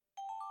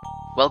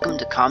Welcome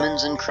to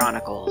Commons and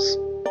Chronicles,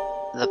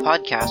 the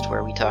podcast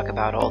where we talk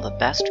about all the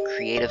best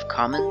Creative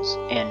Commons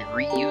and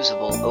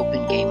reusable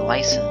open game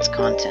license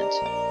content.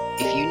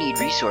 If you need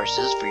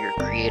resources for your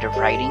creative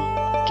writing,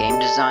 game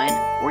design,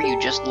 or you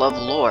just love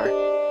lore,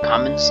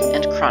 Commons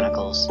and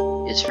Chronicles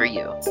is for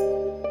you.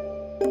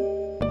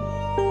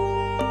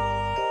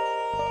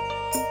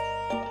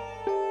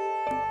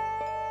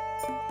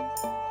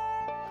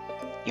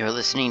 You're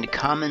listening to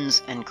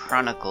Commons and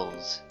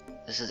Chronicles.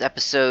 This is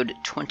episode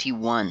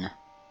 21.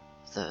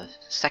 The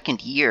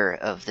second year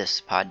of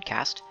this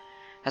podcast.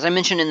 As I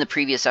mentioned in the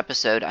previous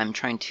episode, I'm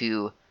trying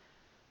to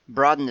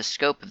broaden the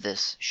scope of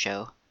this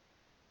show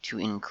to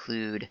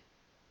include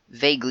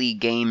vaguely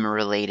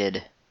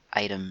game-related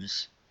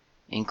items,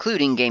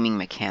 including gaming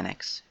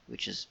mechanics,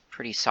 which is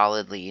pretty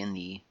solidly in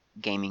the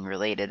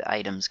gaming-related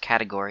items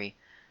category,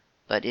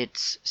 but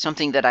it's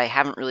something that I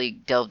haven't really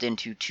delved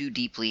into too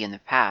deeply in the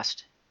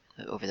past,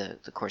 over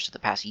the course of the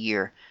past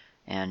year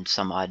and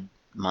some odd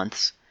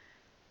months.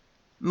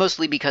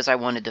 Mostly because I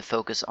wanted to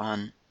focus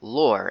on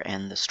lore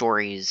and the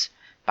stories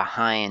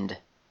behind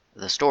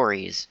the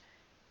stories.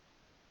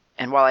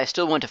 And while I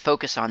still want to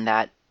focus on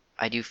that,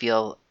 I do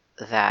feel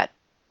that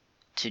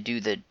to do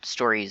the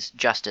stories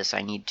justice,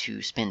 I need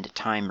to spend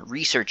time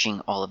researching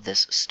all of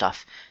this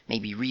stuff,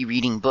 maybe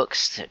rereading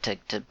books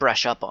to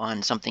brush up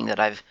on something that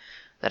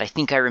I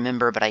think I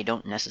remember, but I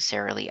don't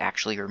necessarily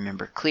actually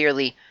remember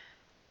clearly.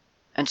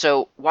 And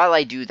so while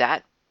I do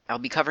that, I'll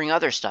be covering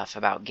other stuff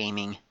about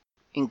gaming,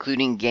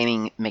 including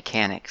gaming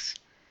mechanics,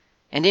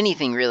 and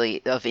anything really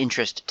of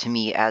interest to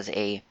me as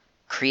a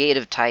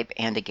creative type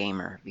and a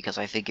gamer, because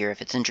I figure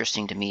if it's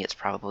interesting to me, it's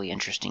probably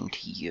interesting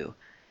to you.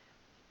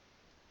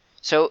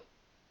 So,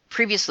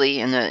 previously,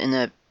 in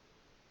the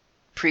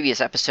previous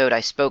episode,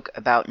 I spoke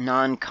about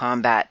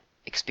non-combat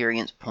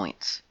experience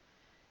points,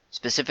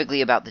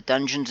 specifically about the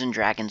Dungeons &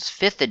 Dragons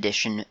 5th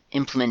edition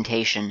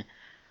implementation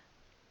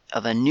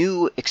of a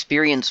new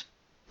experience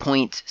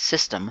point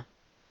system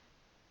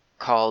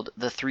called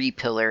the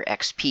 3-Pillar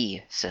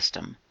XP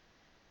system.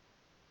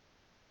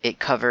 It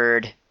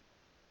covered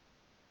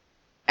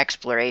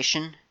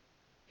exploration,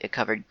 it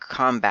covered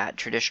combat,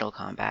 traditional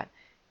combat,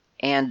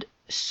 and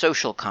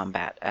social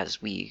combat, as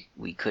we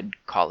could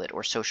call it,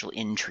 or social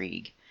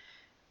intrigue.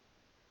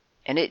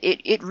 And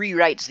it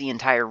rewrites the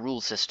entire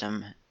rule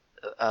system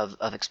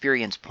of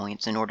experience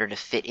points in order to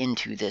fit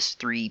into this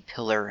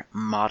 3-pillar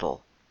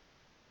model.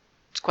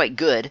 It's quite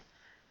good.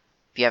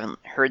 If you haven't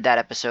heard that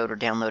episode or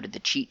downloaded the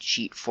cheat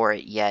sheet for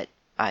it yet,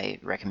 I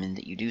recommend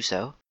that you do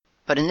so.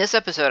 But in this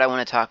episode, I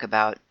want to talk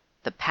about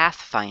the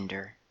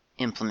Pathfinder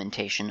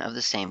implementation of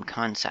the same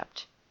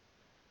concept.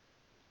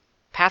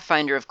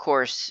 Pathfinder, of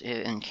course,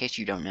 in case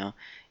you don't know,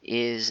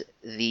 is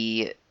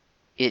it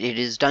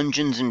is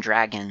Dungeons &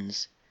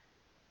 Dragons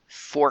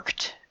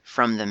forked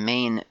from the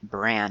main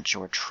branch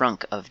or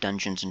trunk of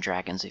Dungeons &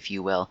 Dragons, if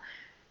you will,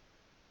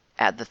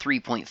 at the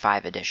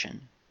 3.5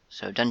 edition.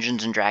 So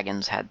Dungeons &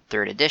 Dragons had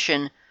 3rd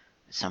edition.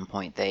 At some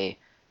point they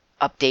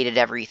updated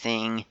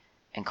everything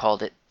and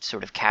called it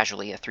sort of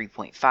casually a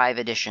 3.5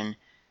 edition.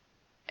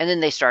 And then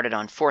they started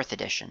on 4th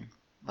edition.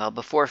 Well,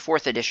 before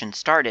 4th edition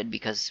started,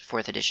 because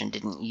 4th edition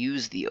didn't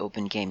use the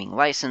open gaming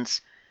license,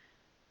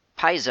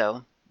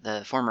 Paizo,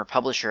 the former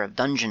publisher of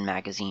Dungeon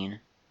Magazine,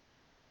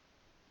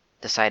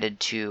 decided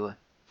to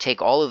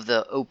take all of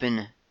the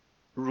open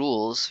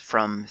rules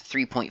from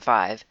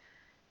 3.5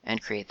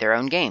 and create their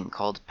own game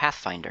called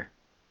Pathfinder.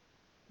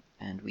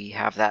 And we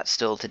have that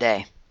still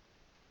today.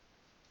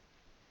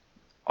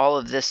 All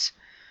of this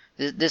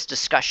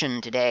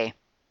discussion today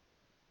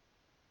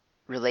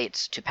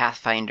relates to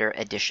Pathfinder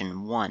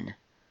Edition 1.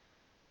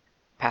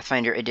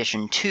 Pathfinder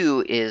Edition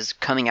 2 is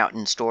coming out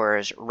in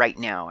stores right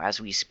now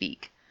as we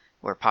speak,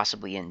 or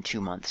possibly in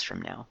 2 months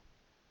from now.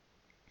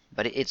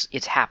 But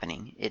it's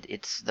happening.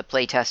 The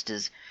playtest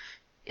is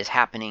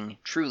happening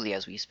truly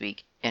as we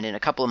speak, and in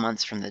a couple of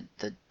months from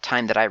the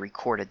time that I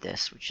recorded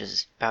this, which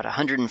is about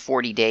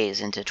 140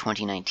 days into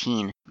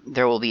 2019,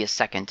 there will be a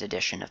 2nd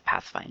edition of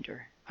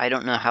Pathfinder. I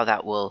don't know how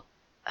that will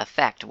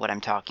affect what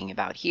I'm talking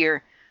about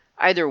here.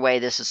 Either way,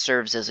 this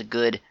serves as a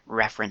good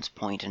reference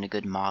point and a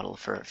good model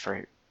for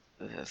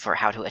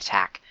how to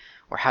attack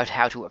or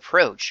how to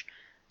approach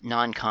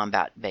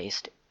non-combat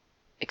based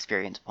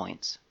experience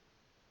points.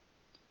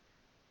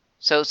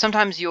 So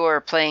sometimes your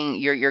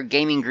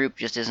gaming group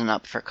just isn't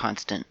up for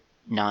constant,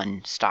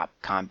 non-stop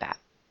combat.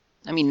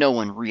 I mean, no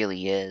one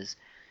really is.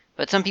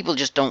 But some people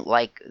just don't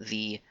like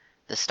the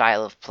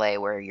style of play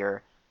where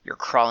you're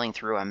crawling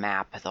through a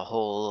map the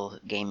whole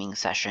gaming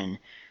session,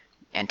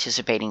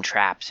 anticipating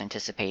traps,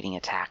 anticipating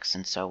attacks,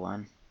 and so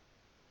on.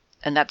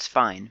 And that's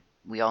fine.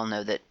 We all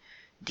know that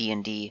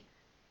D&D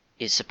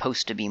is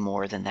supposed to be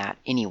more than that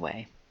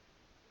anyway.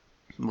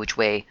 Which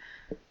way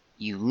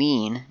you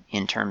lean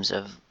in terms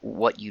of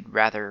what you'd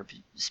rather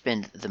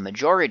spend the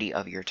majority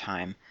of your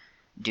time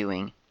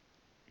doing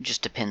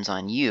just depends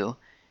on you.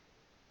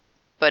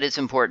 But it's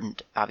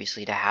important,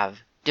 obviously, to have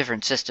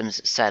different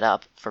systems set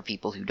up for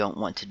people who don't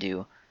want to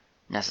do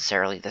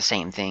necessarily the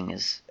same thing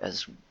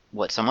as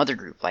what some other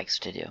group likes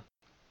to do.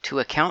 To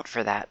account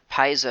for that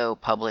Paizo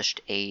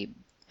published an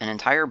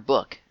entire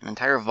book, an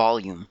entire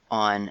volume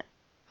on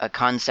a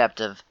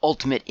concept of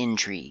ultimate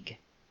intrigue.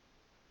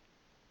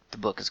 The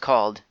book is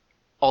called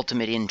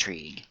Ultimate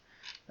Intrigue,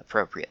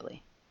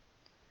 appropriately.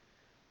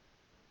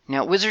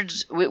 Now, Wizard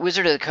of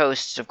the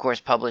Coast, of course,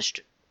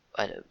 published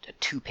a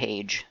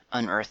 2-page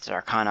Unearthed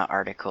Arcana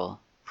article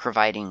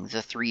providing the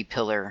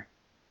 3-pillar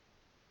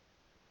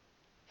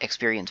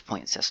experience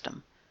point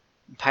system.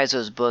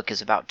 Paizo's book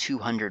is about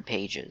 200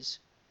 pages.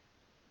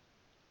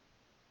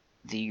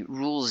 The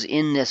rules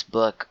in this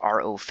book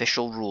are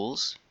official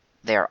rules.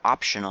 They are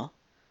optional,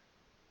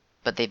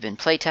 but they've been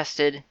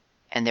play-tested,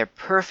 and they're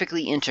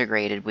perfectly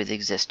integrated with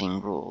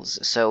existing rules.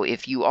 So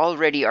if you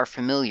already are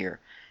familiar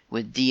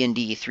with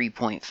D&D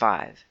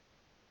 3.5,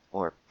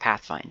 or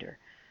Pathfinder,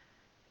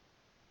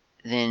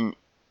 then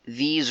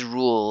these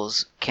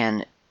rules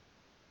can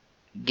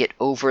get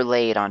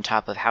overlaid on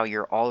top of how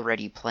you're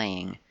already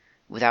playing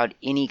without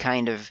any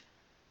kind of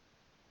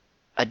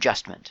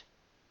adjustment.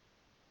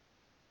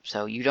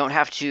 So you don't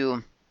have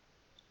to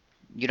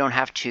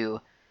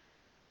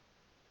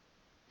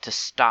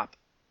stop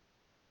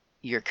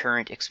your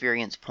current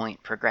experience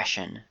point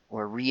progression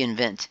or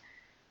reinvent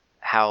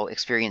how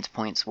experience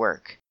points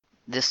work.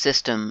 This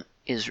system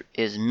is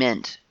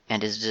meant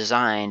and is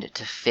designed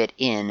to fit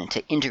in,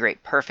 to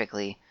integrate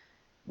perfectly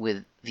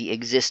with the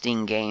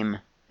existing game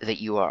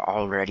that you are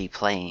already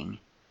playing.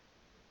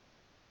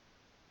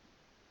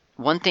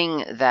 One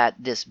thing that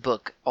this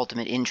book,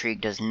 Ultimate Intrigue,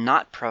 does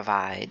not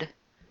provide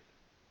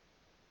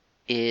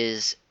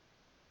is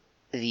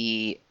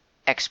the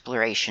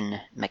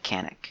exploration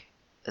mechanic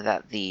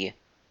that the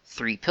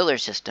 3-pillar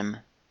system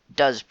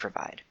does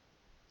provide.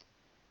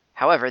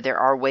 However, there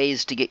are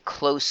ways to get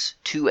close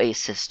to a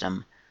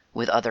system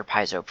with other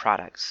Paizo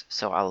products,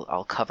 so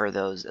I'll cover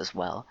those as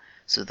well,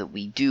 so that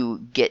we do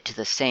get to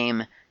the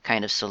same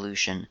kind of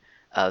solution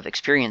of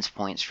experience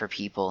points for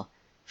people,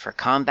 for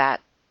combat,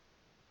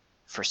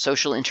 for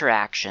social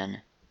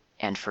interaction,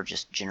 and for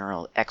just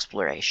general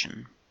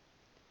exploration.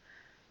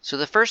 So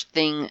the first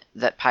thing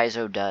that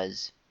Paizo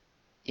does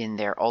in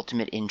their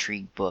Ultimate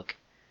Intrigue book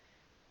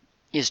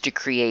is to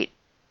create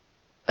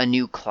a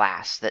new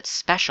class that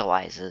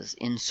specializes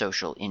in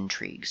social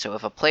intrigue. So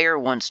if a player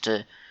wants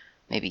to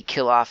maybe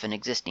kill off an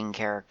existing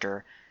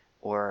character,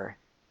 or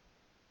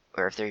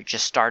if they're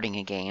just starting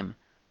a game,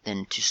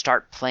 then to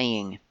start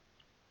playing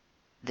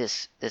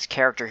this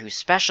character who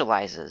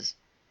specializes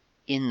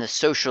in the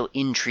social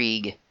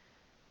intrigue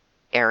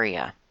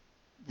area,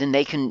 then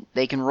they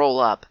can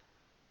roll up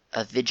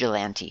a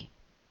vigilante,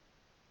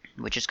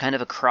 which is kind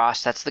of a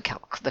cross. That's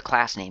the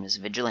class name is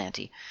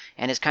Vigilante,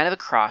 and it's kind of a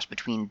cross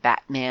between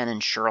Batman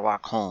and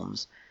Sherlock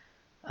Holmes,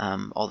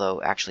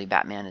 although actually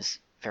Batman is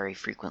very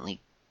frequently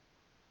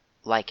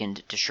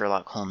likened to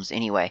Sherlock Holmes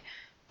anyway.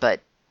 But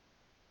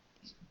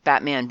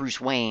Batman,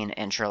 Bruce Wayne,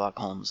 and Sherlock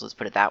Holmes, let's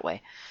put it that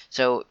way.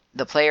 So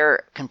the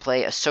player can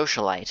play a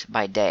socialite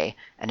by day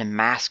and a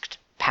masked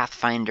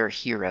Pathfinder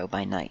hero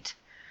by night.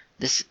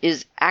 This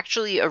is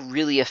actually a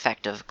really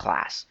effective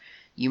class.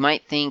 You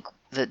might think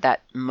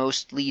that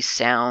mostly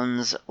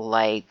sounds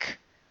like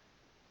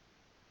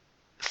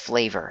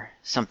flavor,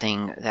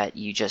 something that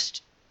you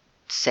just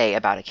say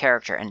about a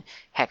character. And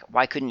heck,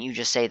 why couldn't you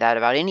just say that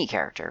about any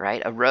character,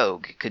 right? A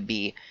rogue could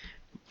be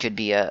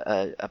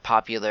a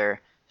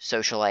popular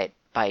socialite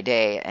by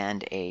day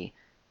and a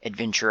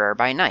adventurer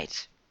by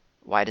night.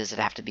 Why does it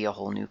have to be a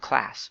whole new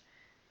class?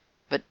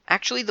 But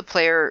actually the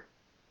player,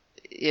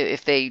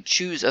 if they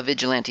choose a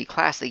vigilante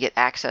class, they get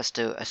access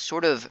to a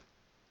sort of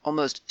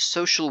almost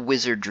social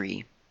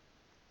wizardry.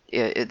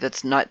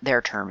 That's not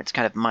their term, it's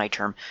kind of my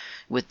term,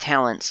 with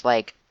talents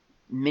like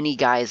many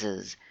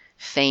guises,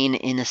 feign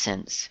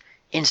innocence,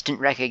 instant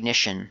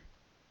recognition,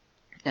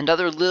 and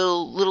other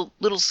little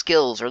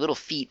skills or little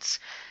feats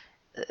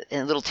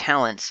and little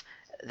talents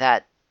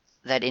that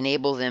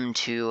enable them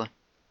to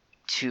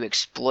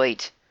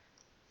exploit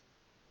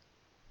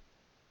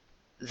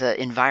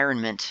the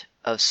environment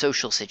of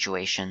social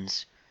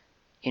situations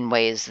in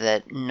ways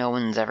that no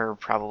one's ever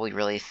probably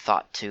really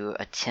thought to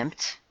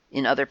attempt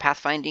in other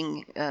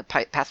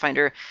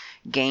Pathfinder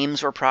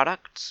games or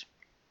products.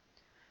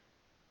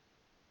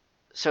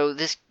 So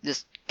this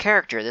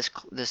character,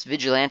 this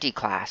vigilante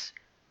class,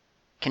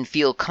 can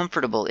feel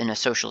comfortable in a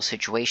social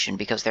situation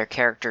because their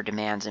character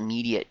demands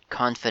immediate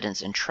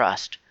confidence and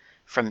trust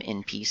from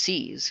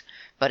NPCs,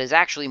 but is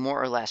actually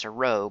more or less a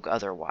rogue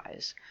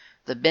otherwise.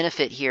 The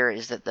benefit here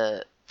is that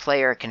the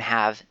player can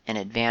have an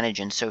advantage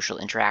in social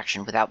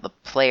interaction without the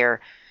player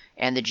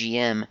and the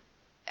GM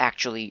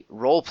actually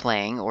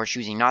role-playing or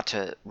choosing not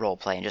to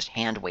role-play and just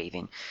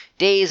hand-waving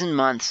days and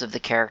months of the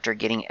character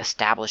getting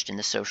established in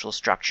the social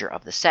structure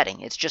of the setting.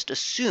 It's just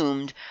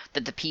assumed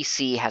that the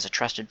PC has a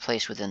trusted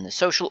place within the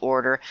social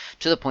order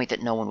to the point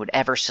that no one would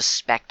ever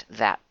suspect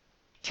that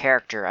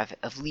character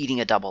of leading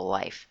a double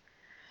life.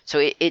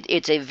 So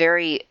it's a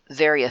very,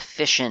 very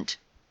efficient,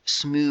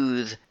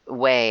 smooth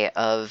way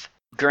of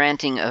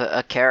granting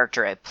a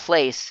character a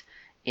place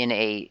in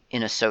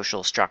a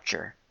social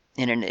structure,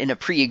 in a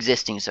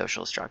pre-existing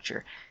social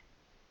structure.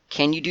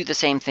 Can you do the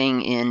same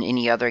thing in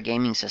any other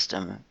gaming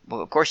system?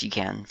 Well, of course you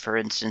can. For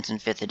instance, in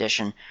 5th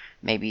edition,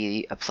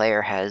 maybe a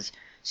player has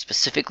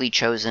specifically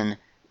chosen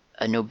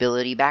a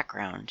nobility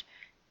background.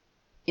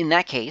 In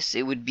that case,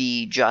 it would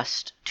be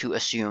just to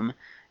assume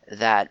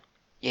that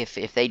if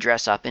they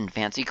dress up in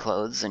fancy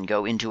clothes and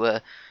go into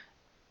a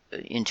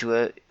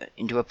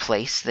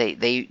place,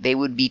 they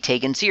would be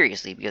taken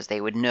seriously because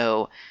they would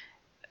know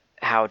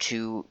how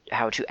to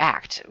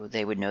act.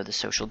 They would know the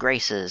social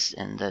graces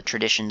and the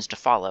traditions to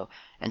follow,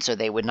 and so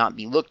they would not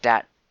be looked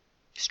at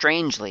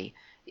strangely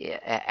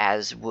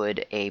as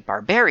would a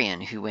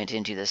barbarian who went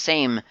into the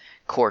same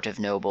court of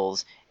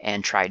nobles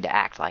and tried to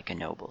act like a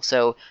noble.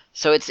 So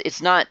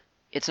it's not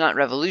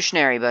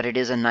revolutionary, but it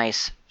is a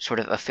nice sort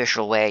of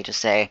official way to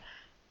say,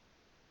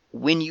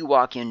 when you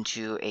walk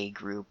into a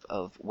group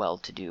of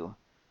well-to-do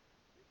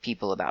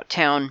people about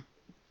town,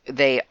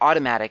 they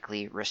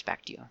automatically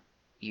respect you.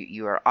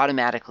 You are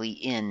automatically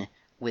in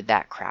with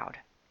that crowd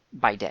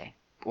by day.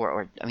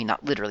 Or I mean,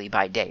 not literally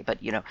by day, but,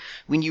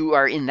 when you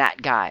are in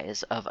that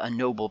guise of a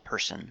noble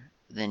person,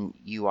 then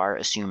you are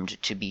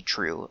assumed to be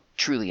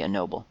truly a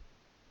noble.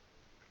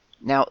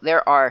 Now,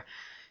 there are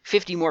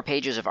 50 more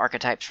pages of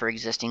archetypes for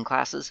existing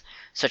classes,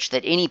 such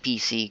that any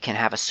PC can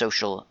have a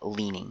social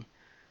leaning.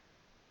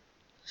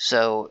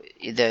 So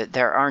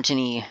there aren't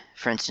any,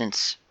 for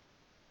instance,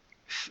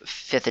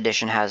 5th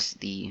edition has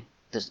the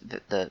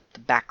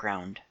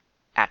background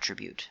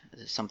attribute,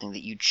 something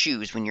that you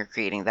choose when you're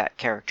creating that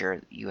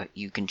character.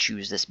 You can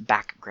choose this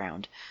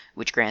background,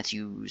 which grants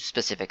you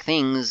specific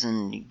things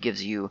and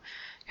gives you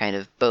kind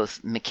of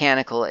both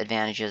mechanical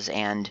advantages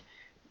and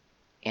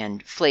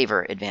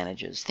flavor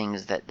advantages,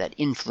 things that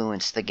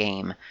influence the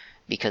game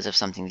because of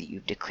something that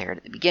you've declared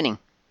at the beginning.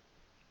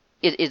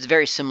 It's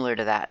very similar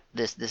to that.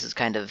 This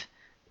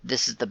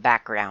is the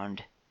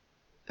background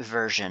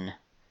version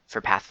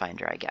for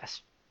Pathfinder, I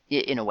guess,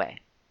 in a way.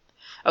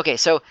 Okay,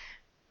 so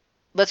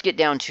let's get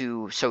down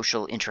to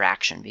social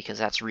interaction, because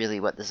that's really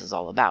what this is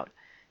all about.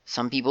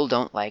 Some people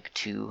don't like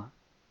to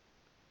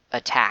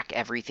attack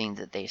everything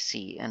that they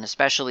see, and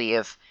especially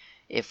if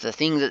the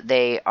thing that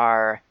they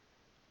are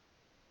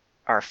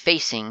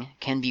facing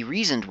can be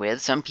reasoned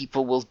with, some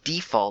people will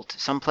default.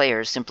 Some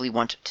players simply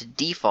want to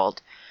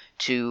default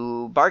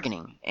to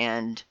bargaining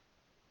and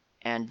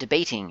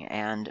debating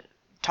and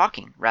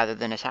talking rather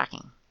than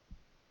attacking.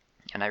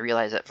 And I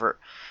realize that for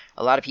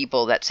a lot of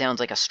people that sounds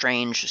like a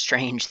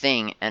strange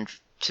thing, and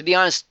to be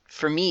honest,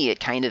 for me it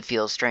kind of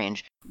feels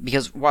strange,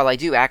 because while I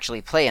do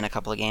actually play in a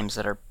couple of games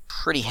that are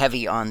pretty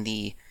heavy on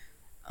the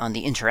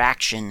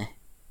interaction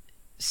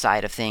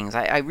side of things,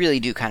 I really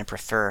do kind of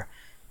prefer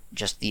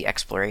just the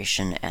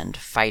exploration and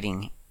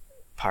fighting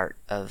part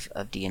of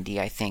D&D,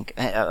 I think,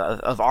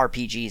 of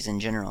RPGs in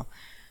general.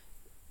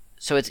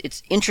 So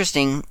it's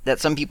interesting that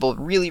some people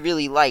really,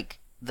 really like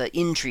the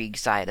intrigue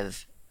side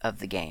of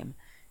the game.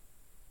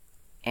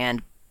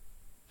 And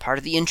part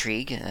of the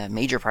intrigue, a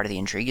major part of the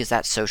intrigue, is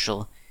that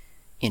social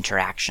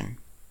interaction.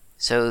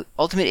 So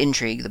Ultimate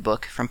Intrigue, the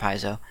book from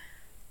Paizo,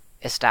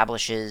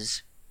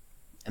 establishes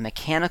a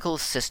mechanical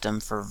system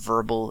for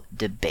verbal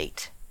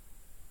debate.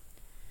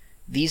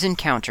 These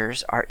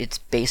encounters it's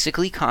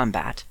basically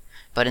combat,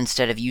 but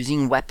instead of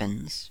using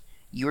weapons,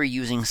 you are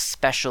using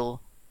special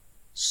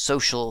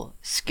social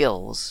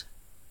skills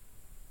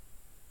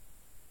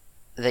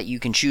that you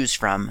can choose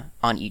from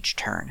on each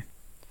turn.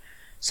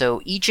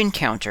 So each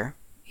encounter,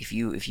 if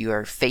you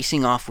are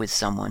facing off with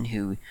someone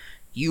who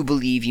you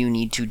believe you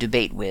need to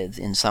debate with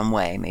in some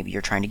way, maybe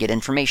you're trying to get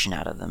information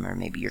out of them, or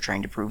maybe you're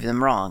trying to prove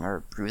them wrong,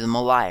 or prove them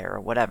a liar, or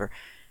whatever,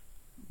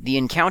 the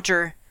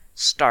encounter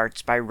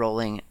starts by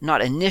rolling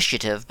not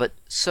initiative, but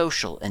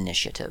social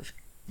initiative.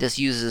 This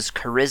uses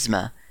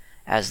charisma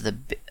as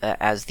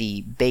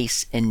the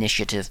base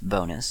initiative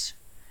bonus.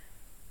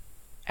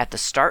 At the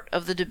start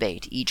of the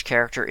debate, each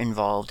character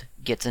involved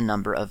gets a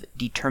number of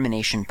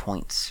determination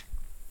points.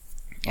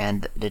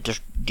 And the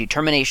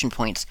determination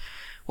points,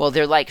 well,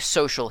 they're like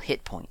social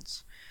hit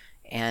points.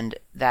 And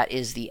that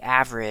is the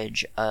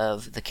average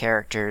of the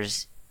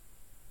character's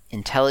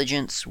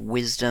intelligence,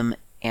 wisdom,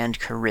 and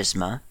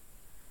charisma,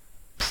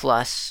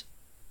 plus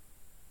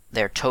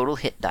their total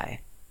hit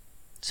die.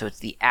 So it's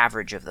the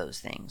average of those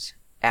things.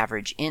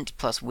 Average int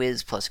plus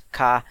wiz plus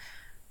ka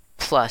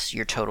plus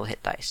your total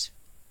hit dice.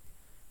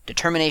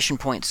 Determination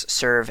points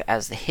serve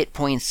as the hit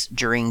points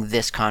during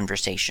this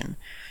conversation.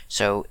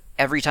 So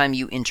every time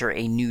you enter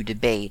a new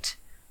debate,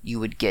 you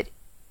would get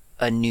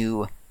a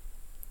new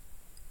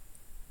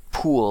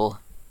pool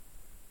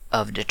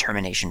of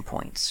determination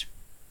points.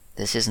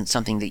 This isn't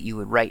something that you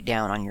would write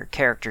down on your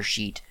character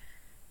sheet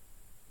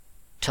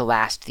to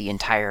last the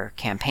entire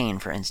campaign,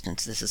 for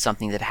instance. This is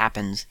something that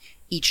happens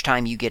each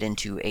time you get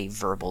into a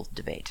verbal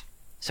debate.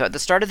 So at the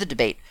start of the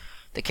debate,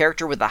 the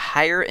character with the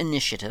higher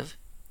initiative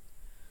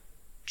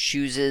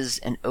chooses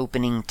an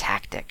opening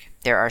tactic.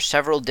 There are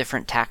several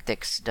different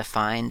tactics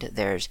defined.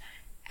 There's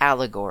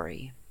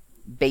allegory,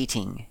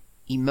 baiting,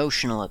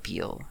 emotional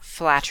appeal,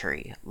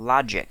 flattery,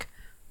 logic,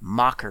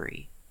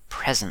 mockery,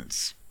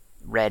 presence,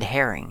 red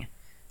herring,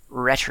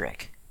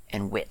 rhetoric,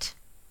 and wit.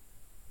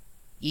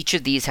 Each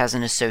of these has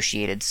an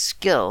associated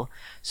skill,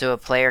 so a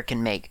player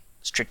can make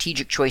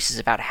strategic choices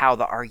about how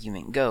the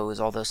argument goes,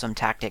 although some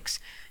tactics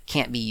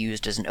can't be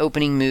used as an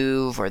opening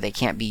move, or they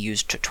can't be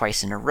used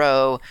twice in a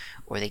row,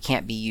 or they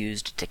can't be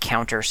used to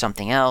counter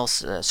something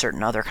else, a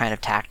certain other kind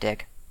of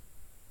tactic.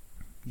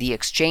 The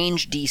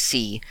exchange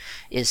DC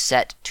is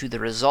set to the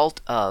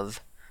result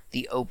of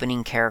the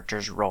opening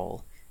character's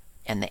roll,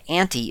 and the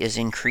ante is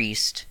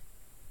increased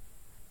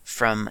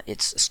from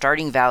its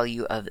starting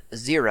value of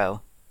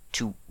 0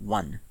 to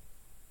 1.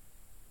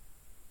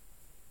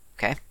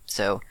 Okay,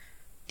 so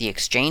the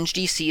exchange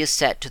DC is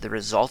set to the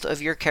result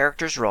of your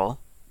character's roll,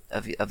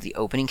 of the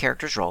opening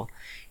character's roll,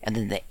 and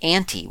then the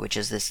ante, which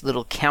is this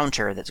little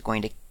counter that's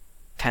going to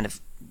kind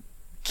of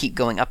keep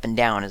going up and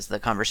down as the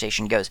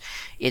conversation goes,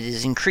 it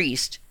is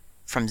increased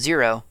from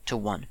 0 to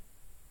 1.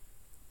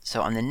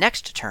 So on the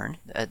next turn,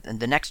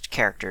 the next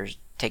character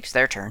takes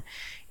their turn,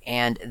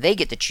 and they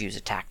get to choose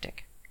a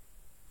tactic.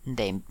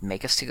 They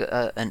make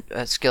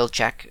a skill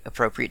check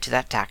appropriate to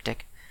that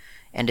tactic,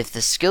 and if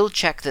the skill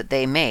check that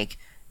they make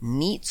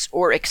meets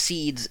or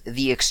exceeds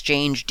the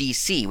exchange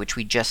DC, which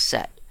we just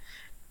set,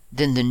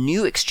 then the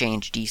new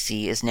exchange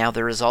DC is now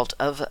the result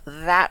of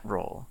that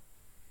roll,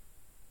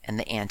 and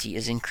the ante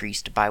is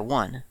increased by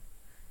 1.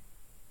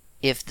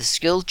 If the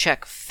skill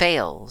check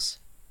fails,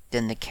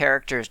 then the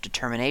character's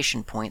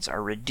determination points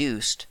are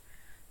reduced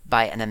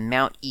by an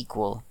amount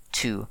equal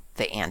to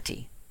the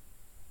ante.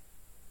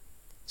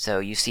 So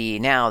you see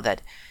now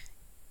that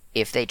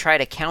if they try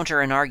to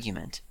counter an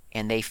argument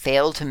and they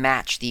fail to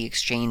match the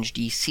exchange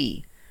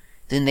DC,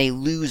 then they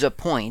lose a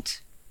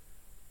point,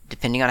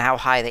 depending on how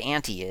high the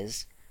ante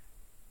is,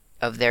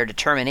 of their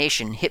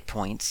determination hit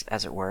points,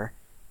 as it were,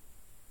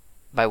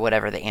 by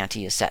whatever the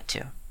ante is set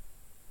to.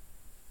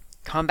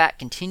 Combat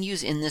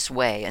continues in this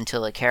way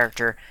until a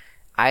character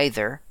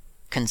either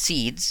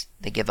concedes,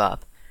 they give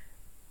up,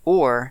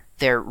 or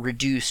they're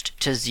reduced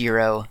to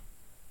 0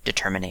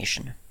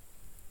 determination.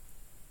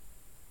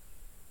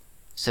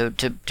 So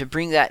to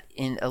bring that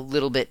in a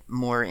little bit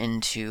more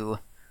into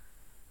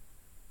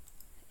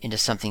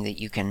something that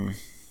you can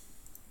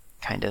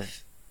kind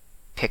of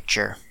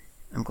picture,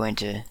 I'm going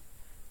to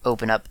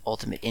open up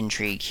Ultimate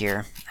Intrigue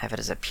here. I have it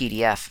as a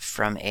PDF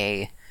from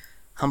a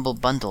Humble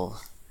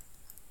Bundle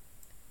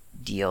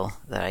deal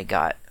that I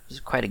got. It was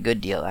quite a good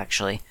deal,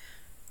 actually.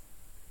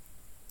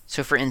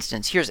 So for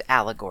instance, here's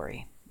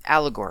Allegory.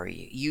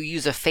 Allegory. You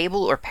use a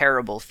fable or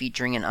parable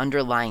featuring an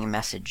underlying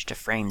message to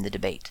frame the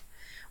debate.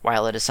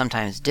 While it is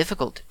sometimes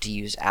difficult to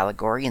use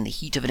allegory in the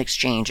heat of an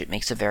exchange, it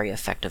makes a very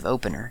effective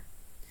opener.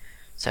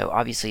 So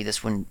obviously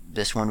this one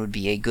would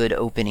be a good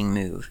opening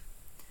move.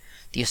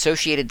 The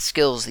associated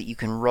skills that you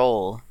can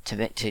roll to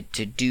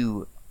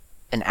do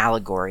an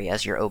allegory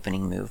as your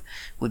opening move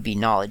would be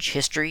knowledge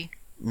history,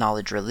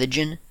 knowledge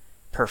religion,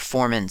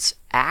 performance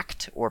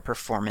act, or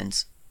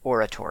performance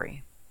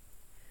oratory.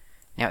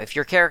 Now, if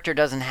your character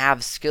doesn't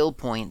have skill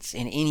points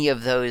in any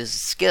of those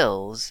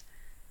skills,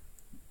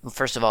 well,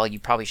 first of all, you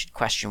probably should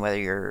question whether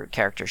your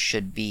character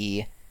should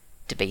be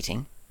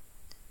debating.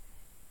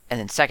 And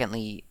then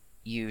secondly,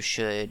 you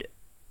should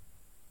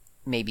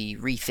maybe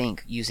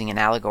rethink using an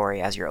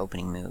allegory as your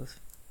opening move.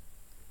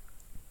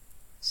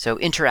 So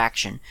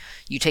interaction.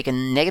 You take a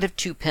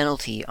 -2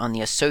 penalty on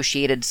the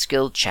associated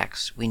skill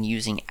checks when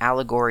using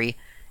allegory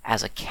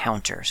as a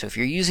counter. So if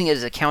you're using it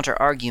as a counter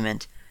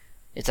argument,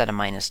 it's at a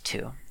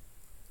 -2.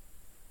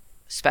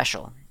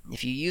 Special.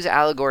 If you use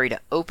allegory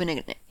to open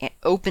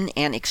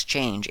an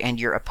exchange and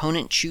your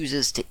opponent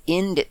chooses to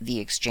end the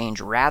exchange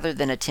rather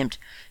than attempt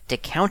to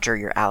counter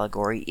your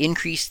allegory,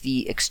 increase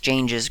the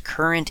exchange's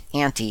current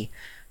ante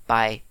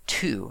by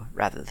 2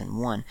 rather than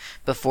 1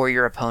 before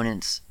your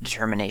opponent's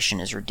determination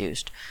is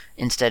reduced,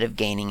 instead of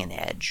gaining an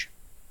edge.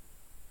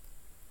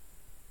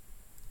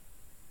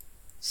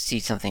 See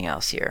something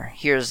else here.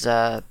 Here's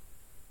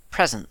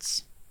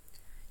presence.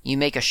 You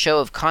make a show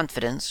of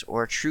confidence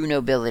or true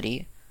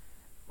nobility,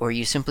 or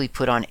you simply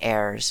put on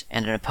airs,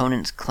 and an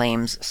opponent's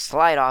claims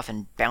slide off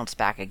and bounce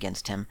back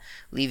against him,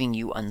 leaving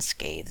you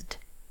unscathed.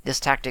 This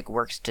tactic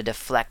works to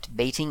deflect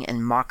baiting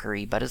and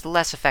mockery, but is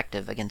less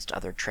effective against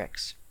other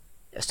tricks.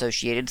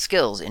 Associated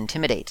skills: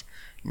 intimidate,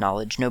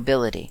 knowledge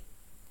nobility.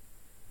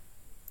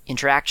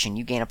 Interaction: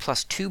 you gain a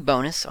 +2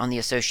 bonus on the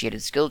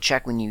associated skill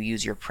check when you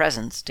use your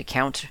presence to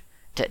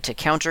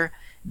counter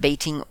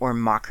baiting or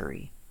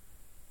mockery.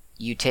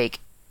 You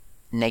take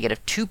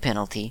 -2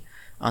 penalty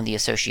on the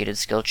associated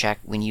skill check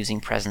when using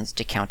presence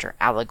to counter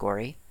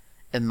allegory,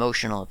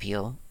 emotional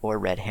appeal, or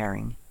red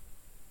herring.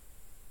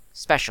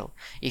 Special.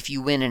 If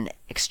you win an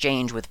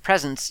exchange with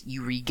presence,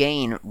 you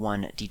regain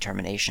 1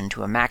 determination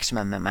to a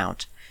maximum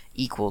amount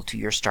equal to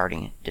your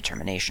starting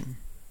determination.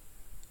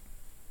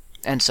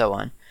 And so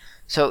on.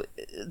 So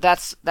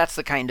that's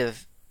the kind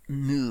of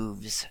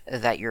moves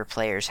that your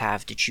players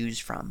have to choose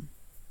from.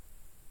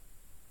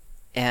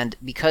 And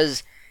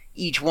because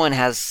each one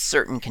has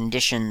certain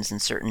conditions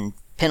and certain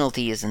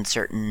penalties and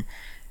certain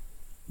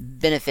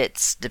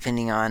benefits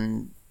depending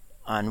on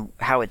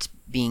how it's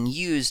being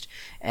used,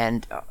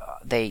 and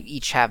they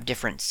each have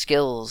different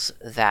skills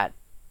that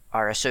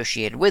are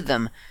associated with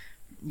them,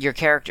 your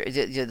character,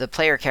 the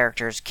player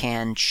characters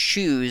can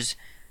choose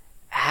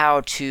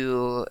how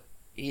to.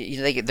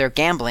 They're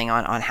gambling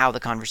on how the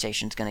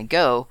conversation's going to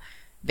go,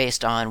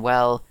 based on,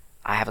 well,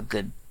 I have a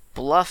good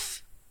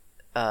bluff.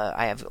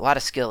 I have a lot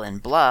of skill in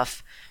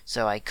bluff,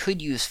 so I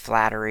could use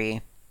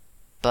flattery,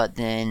 but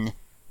then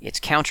it's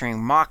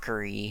countering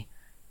mockery,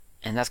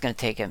 and that's going to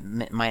take a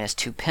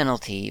 -2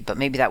 penalty, but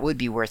maybe that would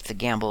be worth the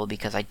gamble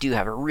because I do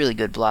have a really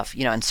good bluff,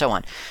 and so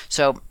on.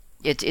 So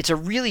it's a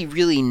really,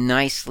 really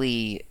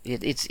nicely,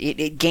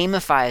 it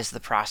gamifies the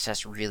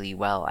process really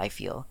well, I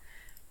feel.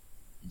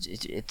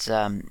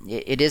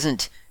 It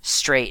isn't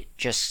straight,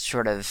 just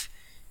sort of,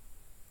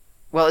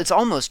 well, it's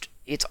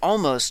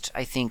almost,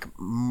 I think,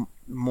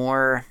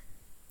 more,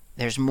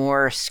 there's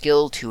more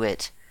skill to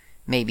it,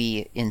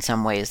 maybe in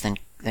some ways,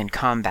 than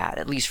combat,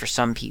 at least for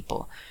some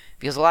people.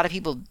 Because a lot of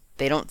people,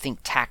 they don't think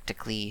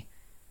tactically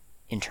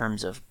in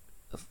terms of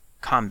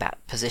combat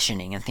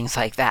positioning and things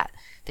like that.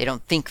 They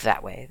don't think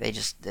that way.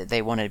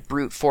 They want to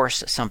brute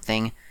force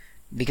something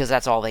because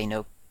that's all they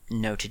know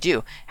to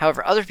do.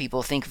 However, other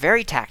people think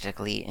very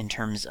tactically in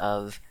terms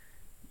of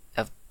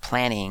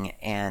planning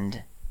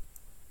and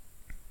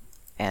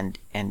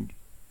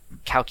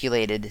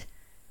calculated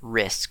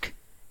risk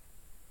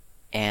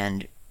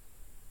and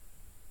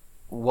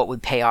what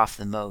would pay off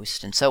the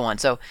most and so on.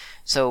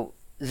 So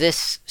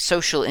this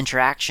social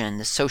interaction,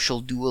 the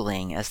social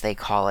dueling as they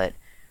call it,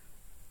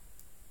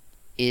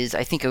 is,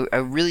 I think,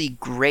 a really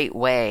great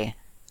way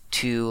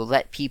to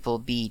let people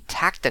be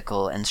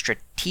tactical and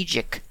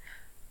strategical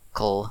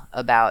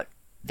about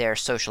their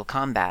social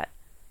combat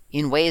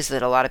in ways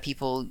that a lot of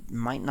people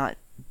might not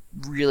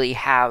really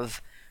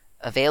have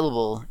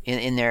available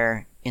in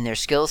their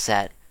skill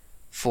set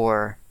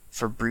for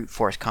brute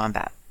force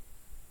combat.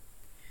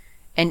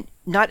 And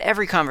not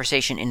every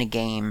conversation in a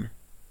game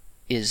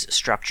is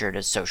structured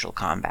as social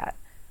combat,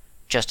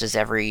 just as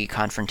every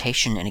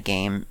confrontation in a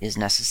game is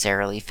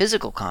necessarily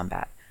physical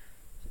combat.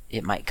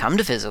 It might come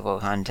to physical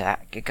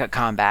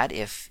combat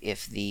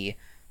if the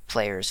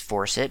players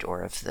force it,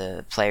 or if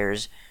the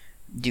players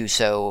do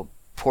so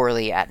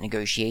poorly at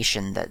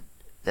negotiation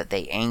that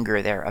they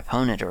anger their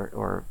opponent,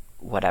 or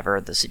whatever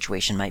the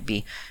situation might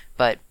be.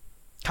 But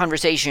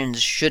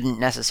conversations shouldn't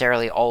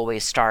necessarily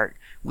always start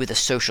with a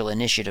social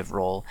initiative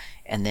role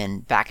and then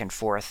back and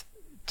forth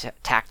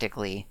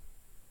tactically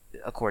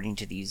according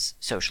to these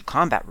social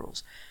combat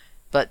rules.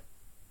 But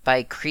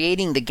by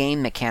creating the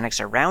game mechanics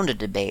around a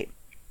debate,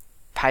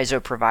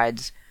 Paizo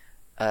provides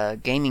a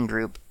gaming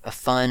group a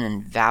fun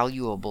and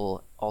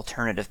valuable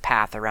alternative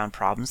path around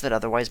problems that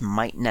otherwise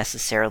might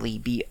necessarily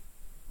be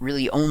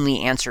really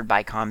only answered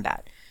by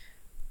combat.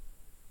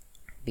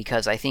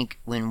 Because I think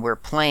when we're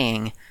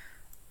playing,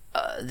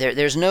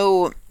 there's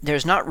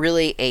not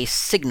really a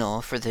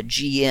signal for the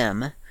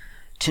GM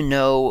to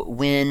know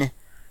when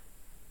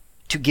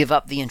to give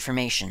up the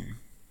information.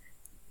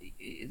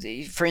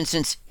 For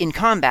instance, in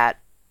combat,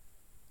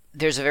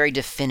 there's a very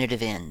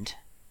definitive end.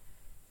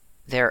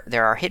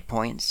 There are hit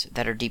points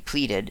that are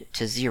depleted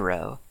to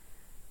 0,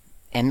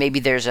 and maybe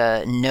there's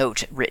a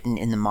note written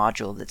in the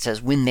module that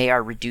says when they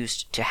are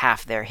reduced to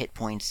half their hit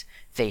points,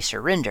 they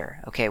surrender.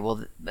 Okay,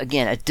 well,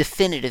 again, a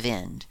definitive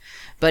end.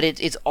 But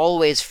it's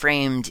always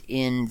framed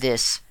in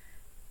this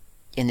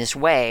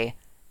way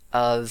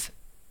of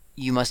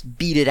you must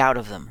beat it out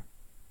of them.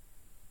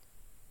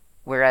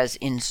 Whereas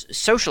in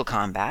social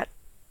combat,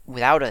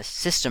 without a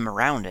system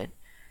around it,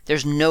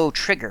 there's no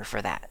trigger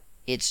for that.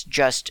 It's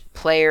just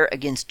player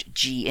against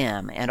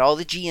GM, and all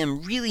the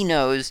GM really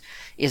knows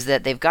is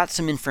that they've got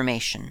some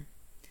information.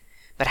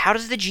 But how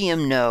does the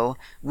GM know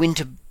when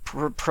to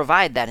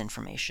provide that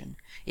information?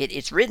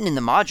 It's written in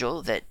the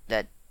module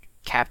that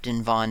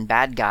Captain Von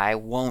Bad Guy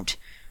won't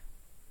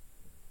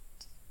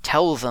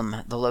tell them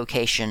the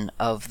location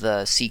of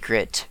the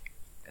secret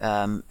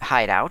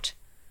hideout,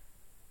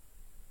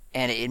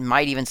 and it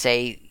might even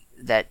say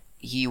that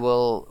he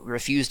will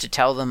refuse to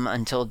tell them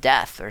until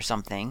death or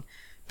something.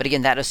 But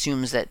again, that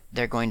assumes that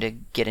they're going to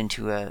get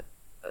into a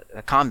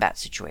combat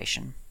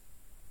situation.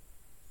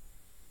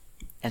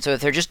 And so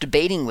if they're just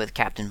debating with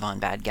Captain Von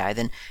Bad Guy,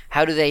 then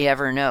how do they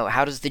ever know?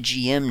 How does the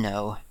GM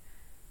know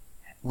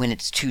when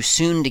it's too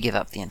soon to give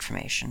up the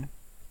information?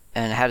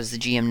 And how does the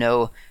GM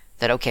know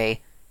that,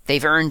 okay,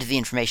 they've earned the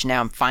information,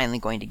 now I'm finally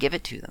going to give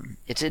it to them?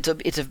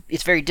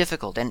 It's very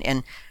difficult,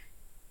 and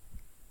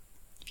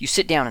if you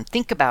sit down and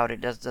think about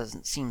it, it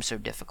doesn't seem so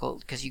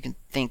difficult, because you can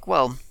think,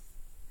 well,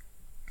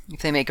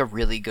 if they make a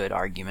really good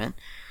argument,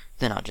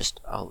 then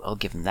I'll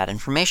give them that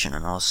information,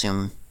 and I'll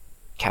assume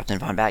Captain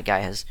Von Bad Guy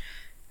has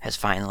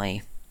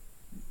finally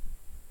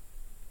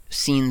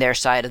seen their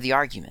side of the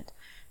argument.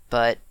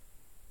 But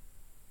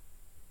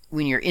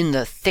when you're in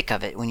the thick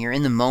of it, when you're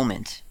in the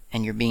moment,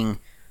 and you're being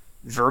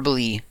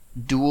verbally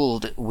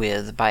dueled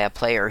with by a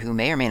player who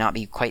may or may not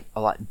be quite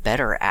a lot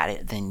better at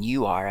it than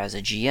you are as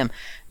a GM,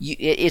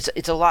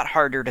 it's a lot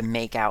harder to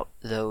make out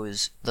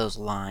those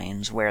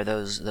lines where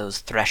those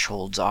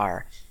thresholds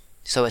are.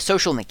 So a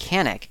social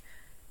mechanic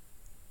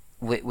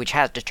which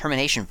has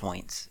determination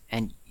points,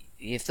 and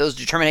if those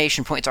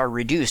determination points are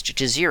reduced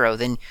to 0,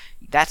 then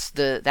that's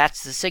the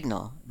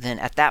signal. Then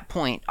at that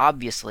point,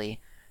 obviously,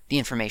 the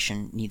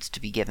information needs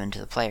to be given to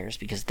the players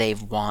because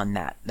they've won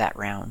that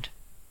round.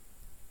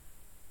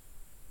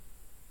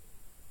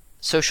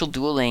 Social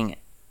dueling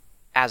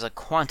as a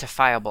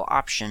quantifiable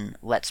option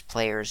lets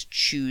players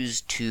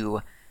choose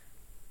to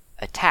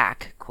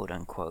attack,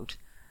 quote-unquote,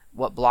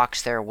 what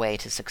blocks their way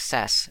to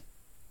success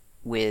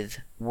with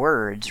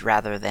words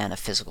rather than a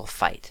physical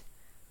fight.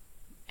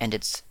 And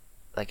it's,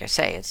 like I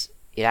say,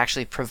 it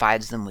actually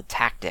provides them with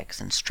tactics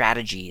and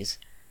strategies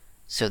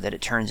so that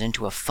it turns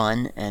into a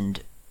fun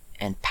and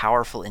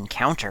powerful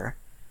encounter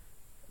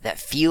that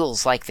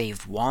feels like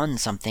they've won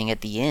something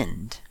at the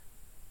end.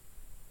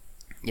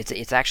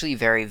 It's actually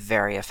very,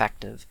 very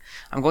effective.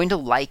 I'm going to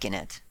liken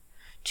it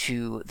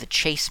to the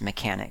chase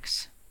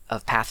mechanics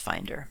of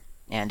Pathfinder.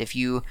 And if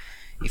you've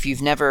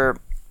never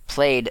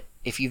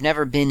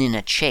been in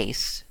a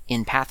chase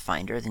in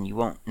Pathfinder, then you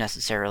won't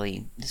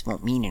necessarily, this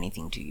won't mean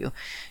anything to you.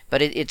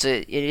 But it's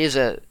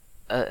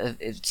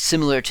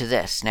similar to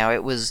this. Now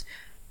it was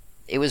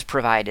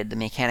provided, the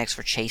mechanics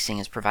for chasing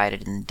is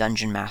provided in the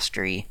Dungeon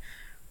Mastery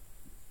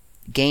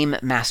Game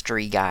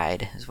Mastery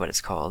Guide is what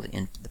it's called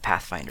in the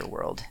Pathfinder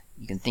world.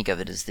 You can think of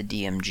it as the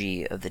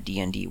DMG of the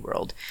D&D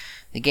world.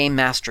 The Game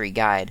Mastery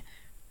Guide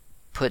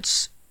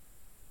puts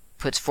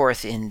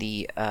forth in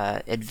the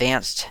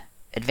advanced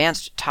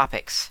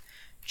topics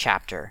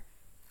chapter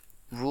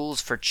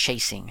rules for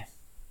chasing,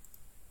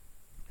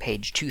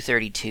 page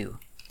 232.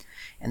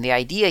 And the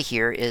idea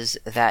here is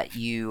that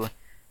you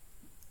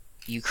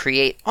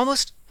create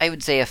almost, I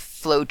would say, a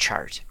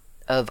flowchart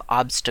of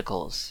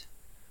obstacles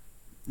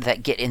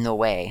that get in the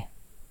way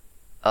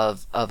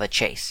of a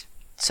chase.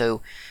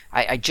 So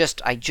I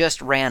just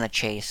ran a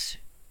chase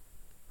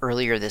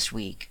earlier this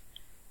week,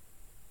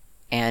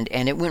 and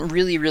it went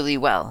really, really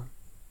well.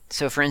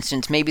 So for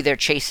instance, maybe the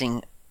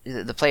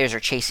players are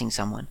chasing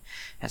someone,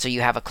 and so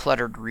you have a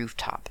cluttered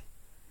rooftop.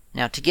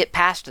 Now to get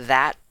past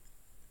that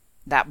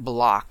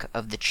block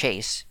of the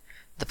chase,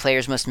 the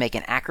players must make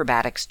an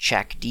acrobatics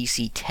check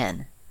DC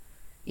 10.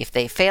 If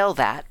they fail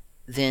that,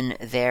 then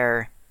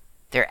their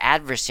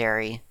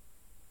adversary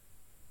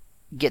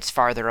gets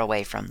farther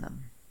away from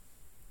them.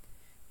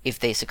 If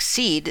they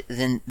succeed,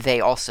 then they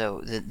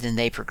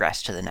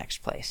progress to the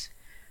next place.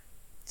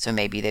 So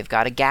maybe they've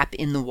got a gap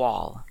in the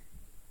wall.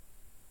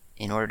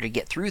 In order to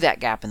get through that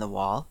gap in the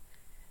wall,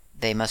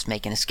 they must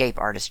make an escape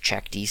artist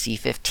check DC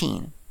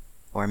 15.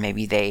 Or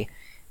maybe they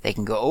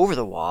can go over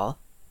the wall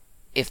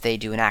if they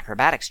do an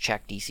acrobatics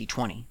check DC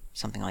 20,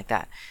 something like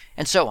that,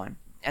 and so on.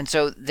 And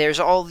so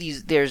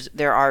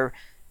there are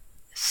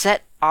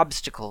set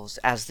obstacles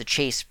as the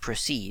chase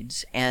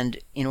proceeds, and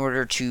in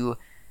order to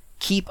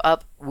keep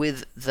up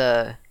with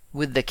the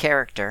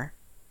character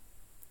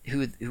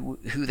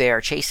who they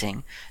are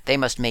chasing, they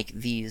must make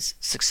these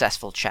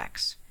successful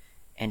checks.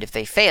 And if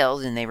they fail,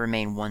 then they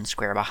remain one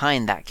square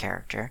behind that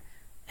character,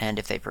 and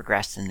if they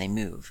progress, then they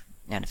move.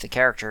 And if the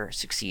character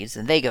succeeds,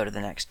 then they go to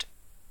the next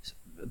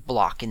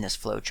block in this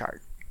flowchart.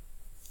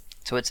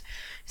 So it's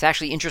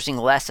actually interesting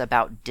less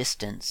about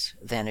distance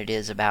than it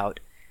is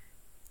about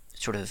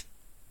sort of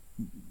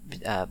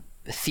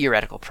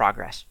theoretical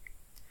progress.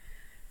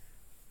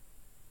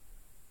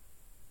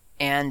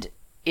 And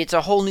it's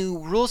a whole new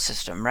rule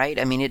system, right?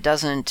 I mean,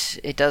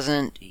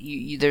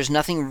 there's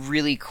nothing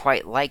really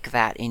quite like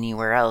that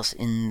anywhere else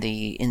in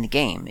the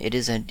game.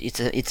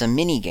 It's a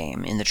mini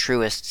game in the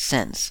truest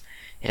sense.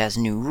 It has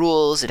new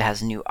rules, it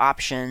has new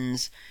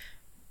options.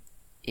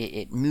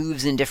 It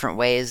moves in different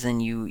ways than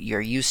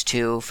you're used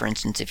to. For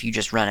instance, if you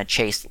just run a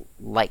chase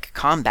like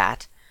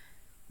combat,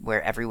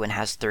 where everyone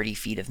has 30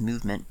 feet of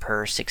movement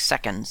per 6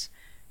 seconds,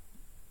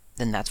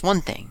 then that's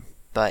one thing.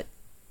 But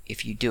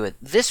if you do it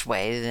this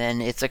way,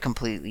 then it's a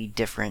completely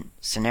different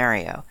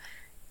scenario.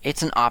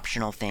 It's an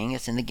optional thing.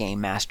 It's in the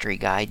Game Mastery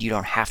Guide. You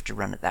don't have to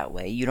run it that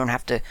way. You don't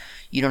have to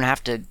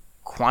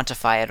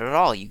quantify it at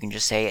all. You can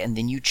just say, and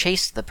then you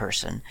chase the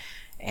person.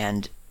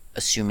 And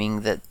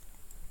assuming that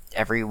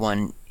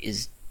everyone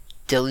is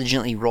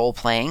diligently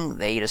role-playing,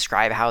 they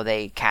describe how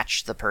they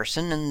catch the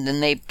person, and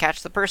then they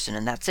catch the person,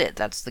 and that's it.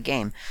 That's the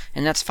game.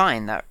 And that's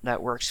fine.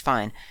 That works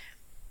fine.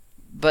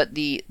 But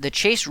the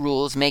chase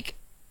rules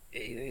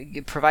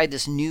provide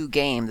this new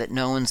game that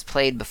no one's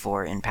played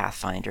before in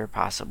Pathfinder,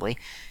 possibly.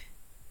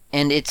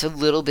 And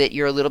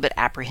you're a little bit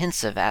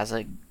apprehensive as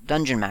a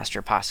dungeon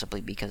master, possibly,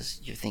 because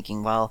you're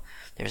thinking, well,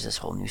 there's this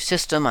whole new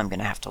system, I'm going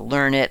to have to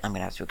learn it, I'm going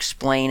to have to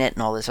explain it,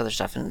 and all this other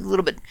stuff, and a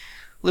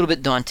little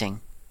bit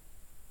daunting.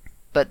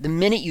 But the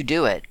minute you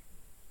do it,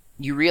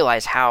 you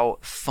realize how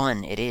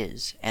fun it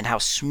is, and how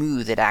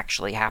smooth it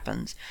actually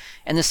happens.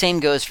 And the same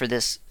goes for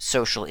this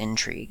social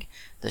intrigue,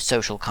 the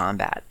social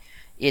combat.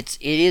 It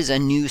is a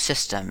new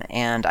system,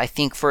 and I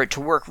think for it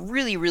to work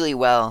really, really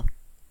well,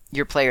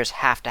 your players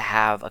have to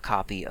have a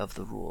copy of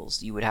the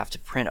rules. You would have to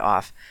print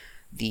off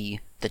the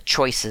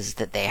choices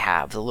that they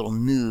have, the little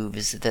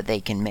moves that they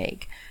can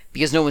make.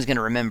 Because no one's going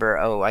to remember,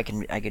 oh, I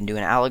can do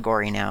an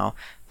allegory now,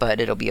 but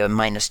it'll be a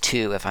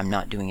 -2 if I'm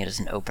not doing it as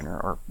an opener,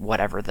 or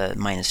whatever the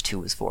 -2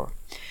 was for.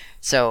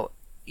 So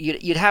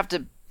you'd have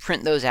to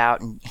print those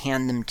out and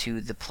hand them to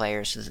the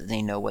players so that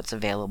they know what's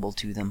available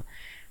to them.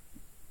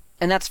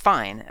 And that's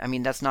fine. I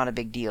mean, that's not a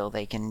big deal.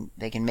 They can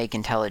make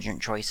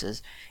intelligent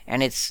choices,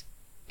 and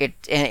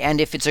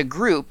and if it's a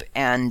group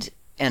and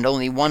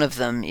only one of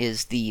them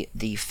is the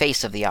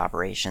face of the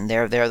operation,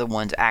 they're the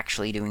ones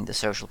actually doing the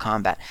social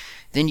combat,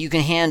 then you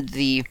can hand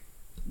the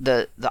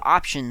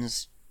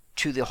options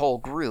to the whole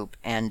group,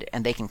 and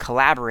they can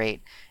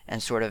collaborate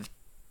and sort of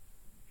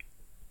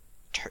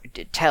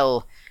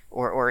tell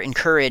or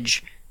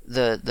encourage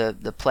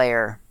the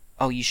player,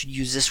 oh, you should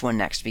use this one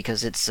next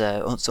because it's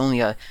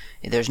only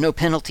there's no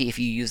penalty if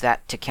you use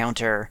that to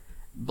counter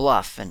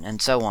bluff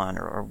and so on,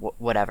 or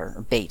whatever,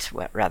 or bait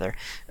rather,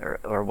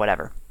 or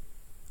whatever.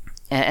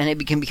 And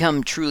it can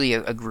become truly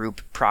a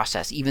group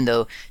process, even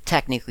though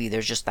technically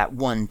there's just that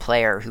one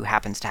player who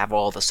happens to have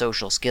all the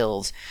social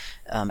skills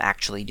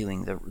actually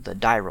doing the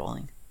die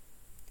rolling.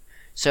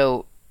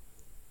 So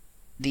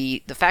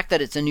the fact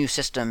that it's a new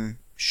system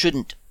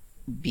shouldn't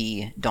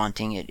be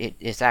daunting.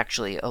 It's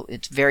actually,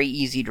 it's very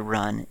easy to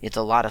run. It's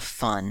a lot of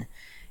fun,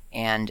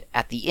 and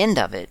at the end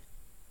of it,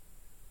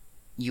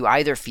 you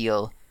either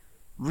feel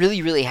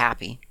really, really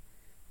happy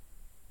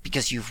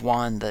because you've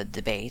won the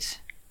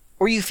debate,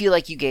 or you feel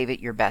like you gave it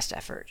your best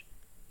effort.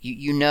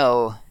 You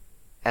know,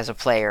 as a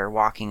player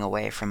walking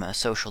away from a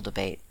social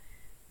debate,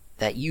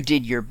 that you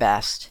did your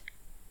best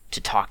to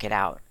talk it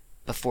out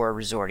before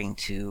resorting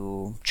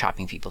to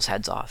chopping people's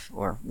heads off,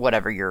 or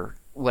whatever your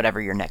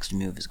next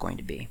move is going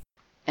to be.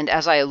 And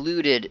as I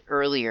alluded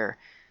earlier,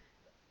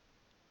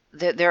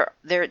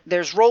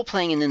 there's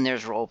role-playing and then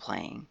there's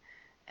role-playing.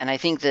 And I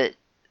think that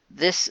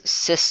this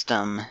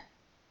system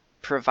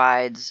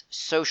provides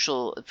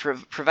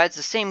provides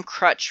the same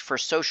crutch for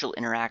social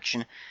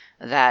interaction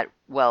that,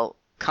 well,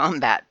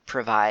 combat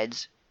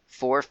provides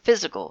for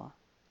physical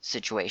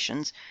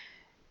situations.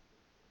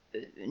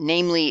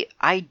 Namely,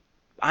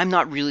 I'm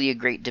not really a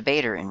great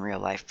debater in real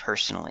life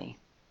personally.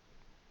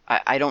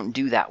 I don't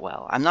do that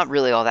well. I'm not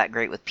really all that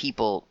great with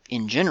people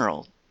in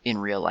general in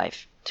real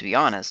life, to be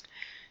honest.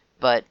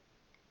 But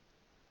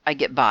I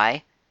get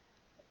by.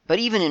 But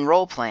even in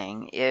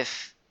role-playing,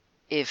 if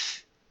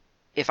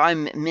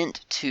I'm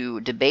meant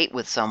to debate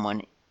with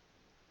someone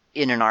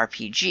in an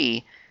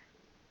RPG,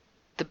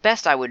 the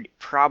best I would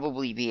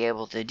probably be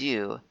able to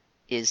do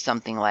is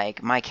something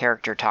like my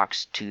character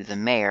talks to the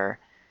mayor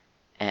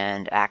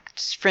and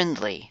acts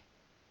friendly.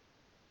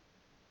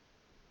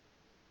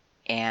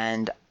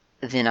 And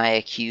then I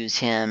accuse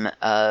him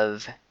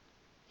of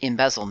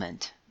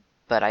embezzlement,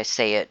 but I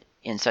say it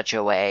in such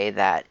a way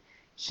that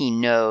he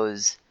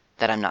knows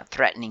that I'm not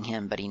threatening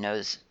him, but he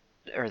knows,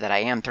 or that I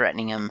am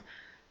threatening him,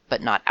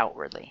 but not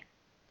outwardly.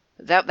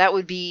 That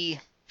would be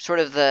sort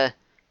of the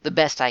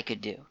best I could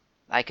do.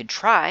 I could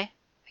try.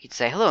 I could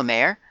say, "Hello,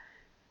 Mayor.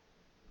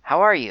 How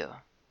are you?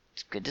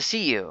 It's good to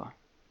see you.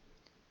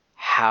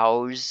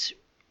 How's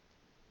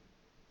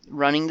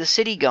running the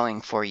city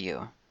going for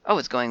you? Oh,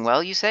 it's going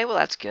well, you say? Well,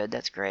 that's good.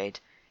 That's great.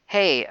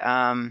 Hey,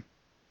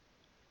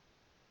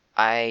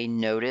 I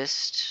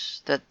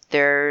noticed that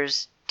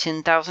there's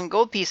 10,000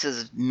 gold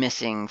pieces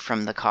missing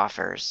from the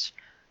coffers.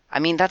 I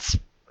mean, that's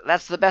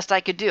the best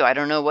I could do. I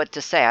don't know what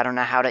to say. I don't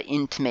know how to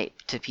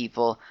intimate to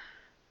people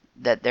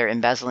that they're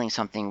embezzling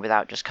something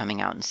without just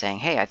coming out and saying,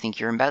 hey, I think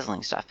you're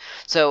embezzling stuff."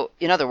 So,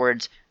 in other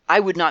words, I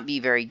would not be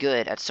very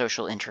good at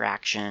social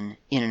interaction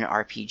in an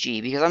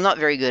RPG because I'm not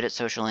very good at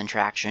social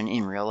interaction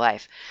in real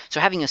life. So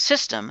having a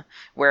system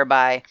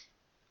whereby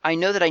I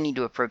know that I need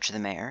to approach the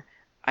mayor,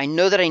 I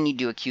know that I need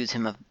to accuse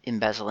him of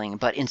embezzling,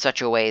 but in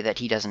such a way that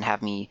he doesn't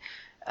have me,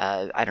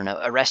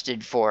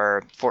 arrested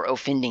for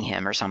offending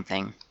him or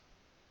something.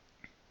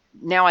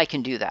 Now I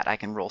can do that. I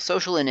can roll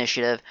social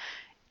initiative,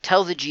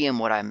 tell the GM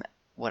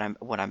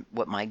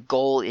what my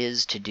goal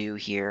is to do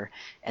here,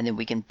 and then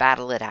we can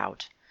battle it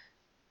out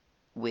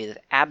with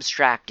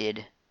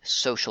abstracted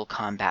social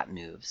combat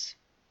moves.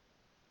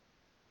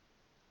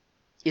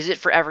 Is it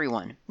for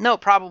everyone? No,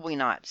 probably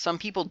not. Some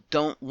people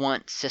don't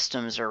want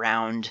systems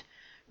around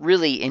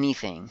really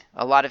anything.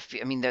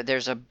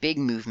 There's a big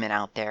movement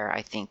out there,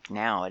 I think,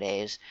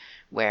 nowadays,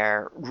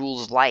 where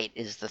rules light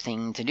is the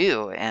thing to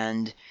do,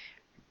 and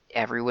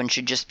everyone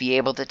should just be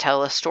able to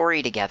tell a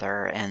story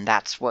together, and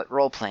that's what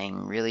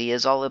role-playing really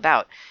is all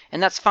about.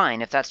 And that's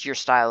fine. If that's your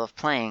style of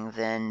playing,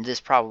 then this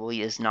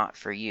probably is not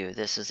for you.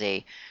 This is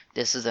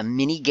a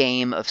mini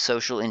game of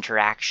social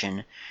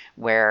interaction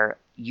where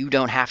you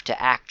don't have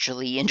to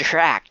actually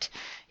interact.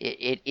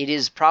 It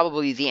is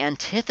probably the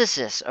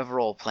antithesis of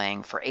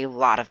role-playing for a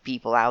lot of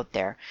people out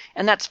there,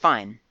 and that's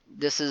fine.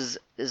 This is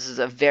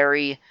a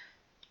very,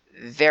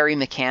 very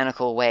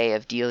mechanical way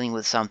of dealing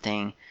with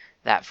something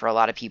that for a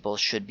lot of people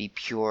should be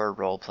pure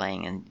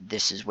role-playing, and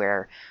this is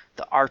where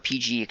the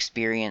RPG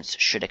experience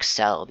should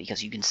excel,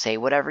 because you can say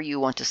whatever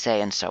you want to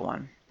say and so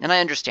on. And I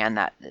understand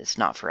that it's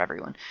not for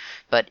everyone.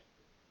 But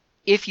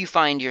if you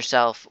find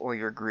yourself or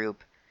your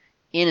group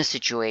in a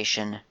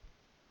situation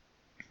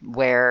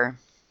where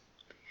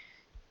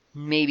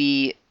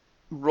maybe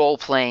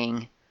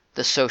role-playing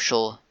the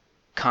social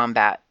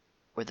combat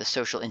or the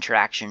social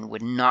interaction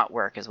would not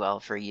work as well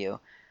for you,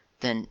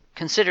 then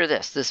consider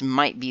this. This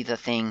might be the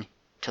thing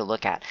to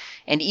look at.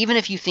 And even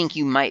if you think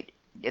you might,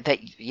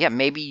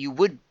 maybe you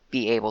would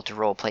be able to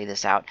role play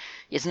this out,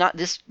 it's not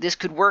this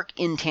could work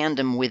in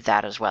tandem with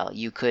that as well.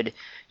 You could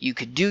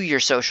do your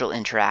social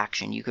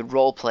interaction, you could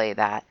role play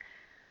that,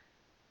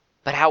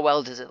 but how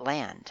well does it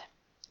land?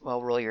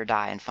 Well, roll your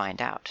die and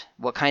find out.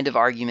 What kind of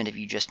argument have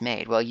you just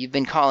made? Well, you've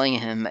been calling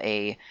him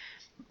a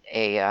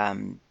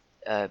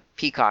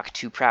peacock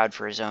too proud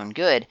for his own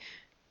good,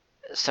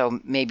 so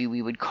maybe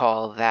we would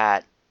call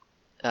that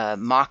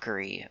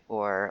mockery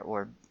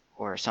or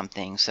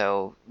something.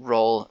 So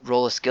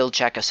roll a skill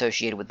check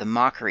associated with the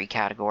mockery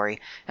category,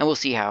 and we'll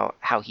see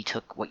how he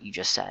took what you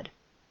just said.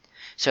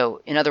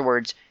 So, in other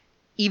words,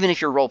 even if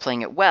you're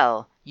role-playing it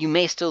well, you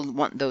may still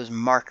want those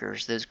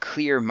markers, those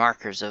clear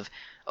markers of,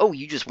 oh,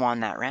 you just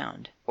won that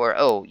round, or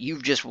oh,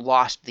 you've just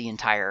lost the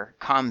entire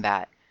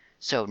combat,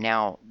 so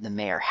now the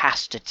mayor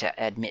has to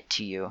admit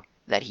to you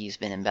that he's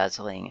been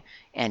embezzling,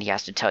 and he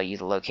has to tell you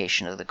the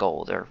location of the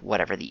gold, or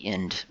whatever the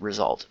end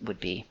result would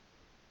be.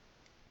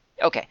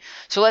 Okay,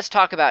 so let's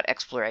talk about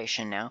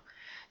exploration now.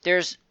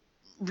 There's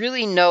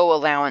really no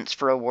allowance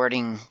for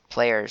awarding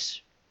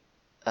players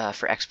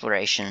for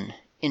exploration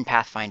in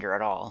Pathfinder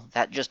at all.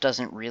 That just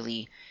doesn't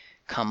really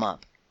come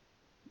up.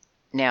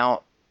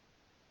 Now,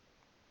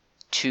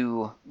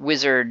 to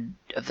Wizard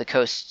of the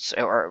Coast's,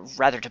 or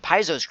rather to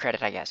Paizo's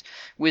credit, I guess,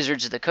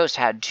 Wizards of the Coast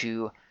had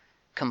to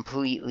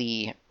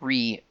completely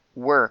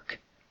rework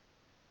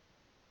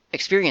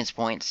experience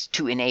points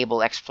to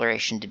enable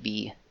exploration to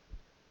be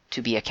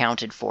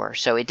accounted for.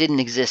 So it didn't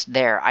exist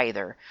there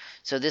either.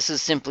 So this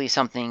is simply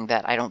something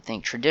that I don't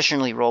think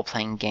traditionally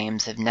role-playing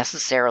games have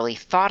necessarily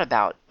thought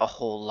about a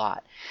whole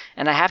lot.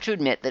 And I have to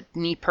admit that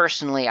me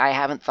personally, I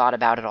haven't thought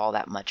about it all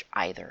that much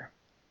either.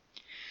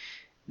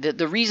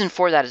 The reason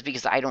for that is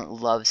because I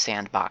don't love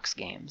sandbox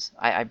games.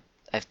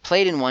 I've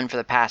played in one for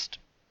the past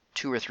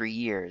 2 or 3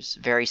 years,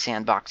 very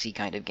sandboxy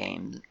kind of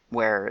game,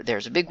 where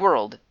there's a big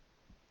world,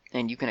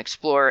 and you can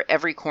explore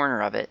every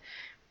corner of it,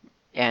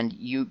 and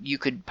you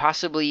could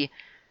possibly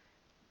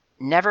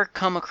never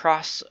come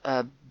across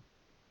a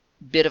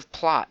bit of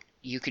plot.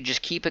 You could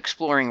just keep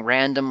exploring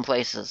random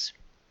places.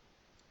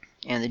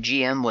 And the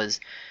GM was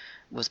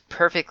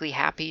perfectly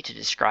happy to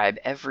describe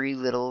every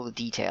little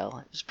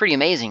detail. It was pretty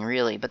amazing,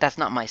 really, but that's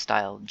not my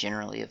style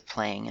generally of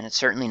playing, and it's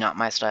certainly not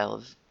my style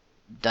of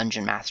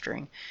dungeon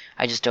mastering.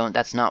 I just don't,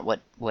 that's not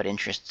what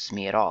interests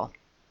me at all.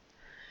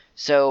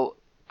 So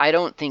I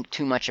don't think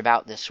too much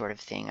about this sort of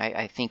thing.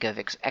 I think of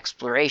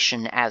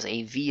exploration as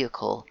a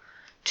vehicle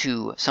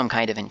to some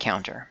kind of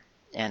encounter.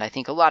 And I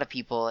think a lot of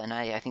people, and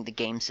I think the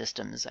game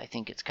systems, I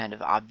think it's kind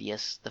of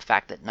obvious, the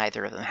fact that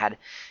neither of them had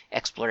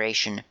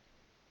exploration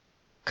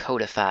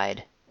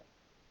codified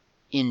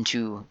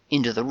into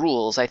the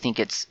rules. I think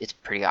it's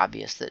pretty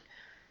obvious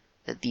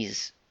that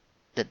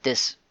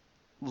this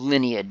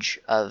lineage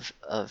of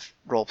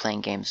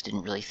role-playing games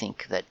didn't really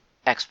think that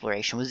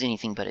exploration was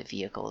anything but a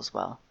vehicle as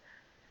well.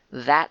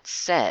 That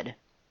said,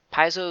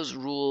 Paizo's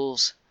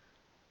rules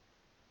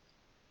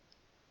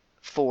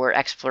for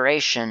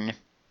exploration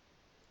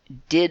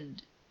there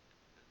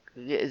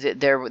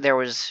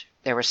was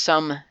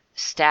some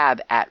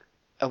stab at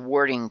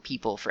awarding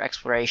people for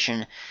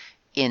exploration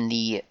in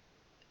the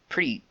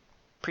pretty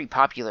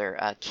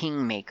popular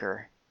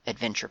Kingmaker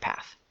adventure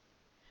path.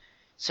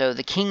 So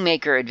the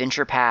Kingmaker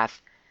adventure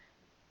path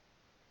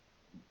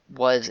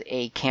was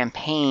a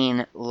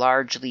campaign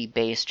largely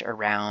based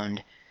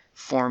around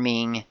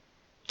forming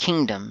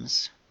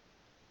kingdoms,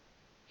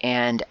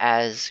 and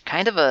as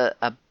kind of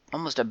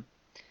almost a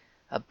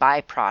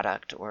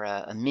byproduct or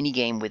a mini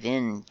game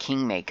within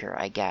Kingmaker,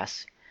 I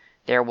guess,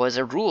 there was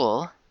a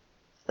rule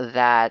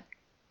that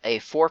a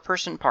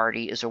 4-person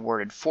party is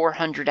awarded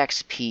 400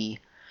 XP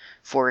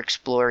for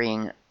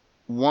exploring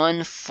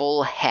 1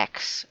 full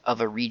hex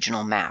of a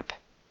regional map.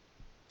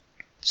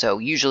 So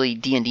usually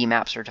D&D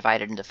maps are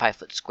divided into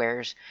 5-foot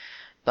squares,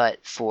 but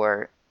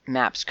for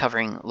maps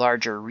covering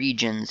larger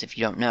regions, if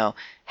you don't know,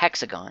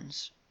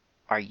 hexagons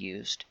are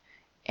used.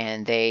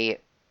 And they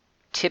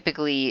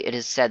typically, it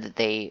is said that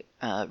they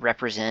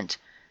represent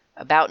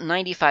about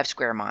 95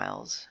 square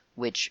miles,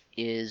 which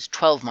is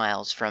 12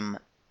 miles from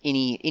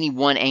any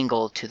one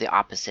angle to the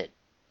opposite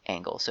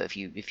angle. So if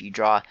you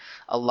draw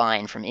a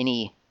line from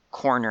any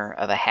corner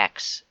of a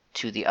hex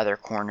to the other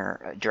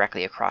corner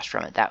directly across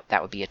from it,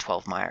 that would be a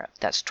 12 mile.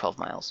 That's 12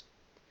 miles.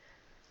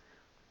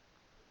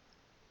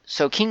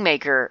 So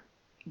Kingmaker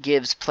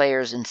gives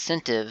players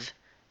incentive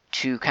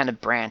to kind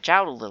of branch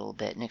out a little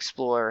bit and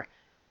explore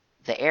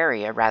the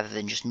area rather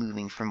than just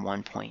moving from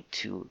one point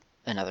to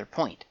another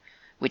point,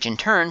 which in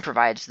turn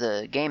provides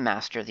the game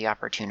master the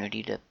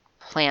opportunity to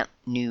plant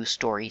new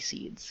story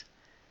seeds.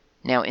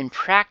 Now, in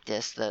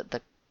practice,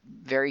 the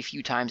very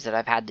few times that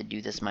I've had to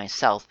do this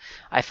myself,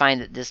 I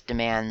find that this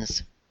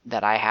demands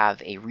that I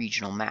have a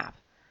regional map.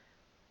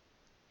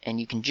 And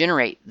you can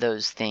generate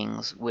those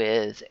things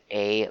with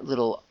a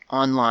little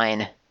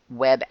online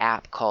web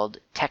app called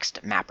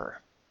Text Mapper.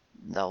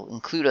 They'll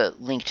include a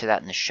link to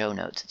that in the show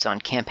notes. It's on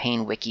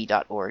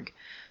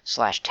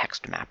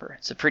campaignwiki.org/textmapper.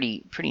 It's a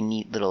pretty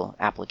neat little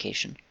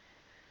application.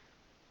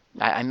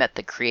 I met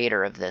the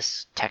creator of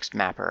this text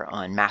mapper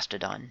on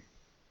Mastodon,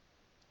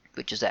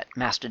 which is at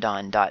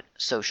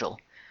mastodon.social.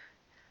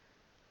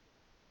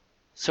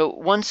 So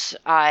once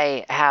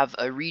I have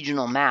a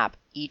regional map,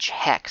 each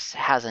hex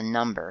has a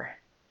number,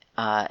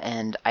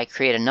 and I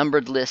create a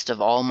numbered list of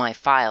all my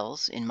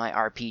files in my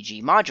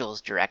RPG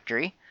modules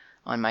directory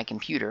on my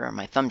computer, or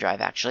my thumb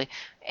drive actually,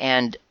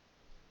 and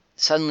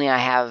suddenly I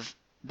have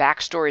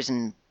backstories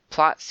and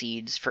plot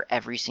seeds for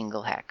every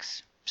single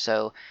hex.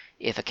 So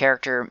if a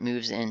character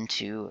moves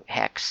into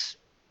hex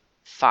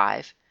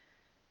 5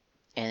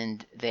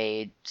 and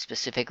they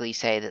specifically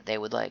say that they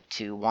would like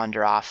to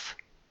wander off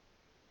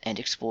and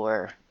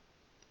explore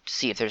to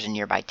see if there's a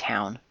nearby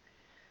town,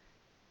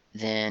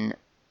 then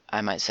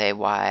I might say,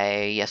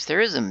 why, yes,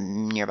 there is a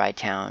nearby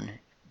town,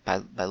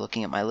 by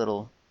looking at my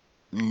little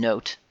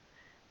note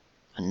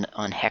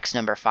on hex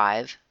number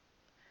 5.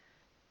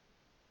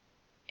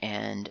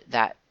 And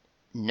that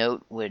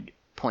note would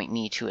point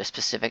me to a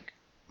specific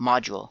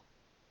module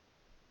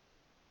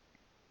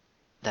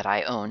that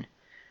I own,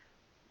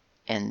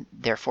 and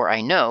therefore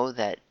I know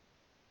that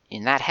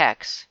in that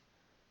hex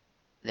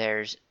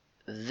there's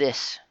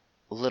this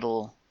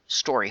little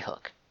story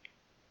hook,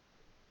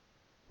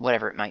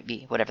 whatever it might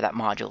be, whatever that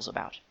module's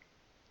about.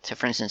 So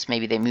for instance,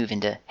 maybe they move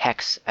into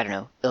hex,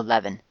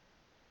 11,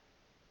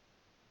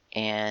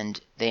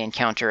 and they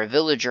encounter a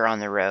villager on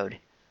the road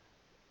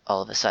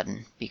all of a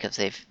sudden, because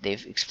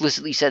they've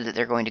explicitly said that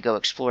they're going to go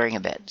exploring a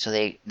bit. So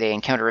they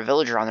encounter a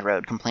villager on the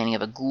road complaining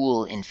of a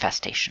ghoul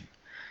infestation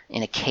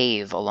in a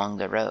cave along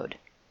the road.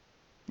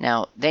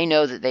 Now, they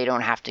know that they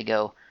don't have to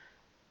go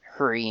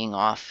hurrying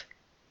off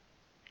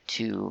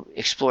to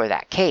explore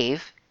that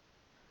cave,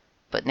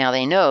 but now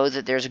they know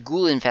that there's a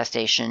ghoul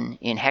infestation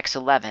in hex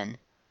 11,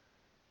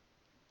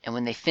 and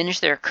when they finish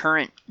their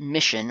current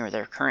mission or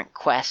their current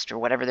quest or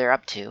whatever they're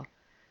up to,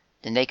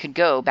 then they could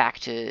go back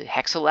to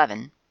hex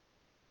 11,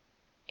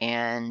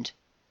 and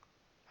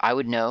I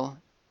would know,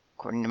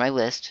 according to my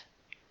list,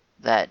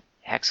 that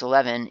hex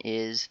 11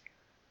 is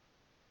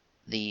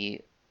the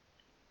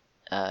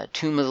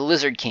Tomb of the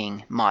Lizard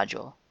King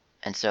module,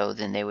 and so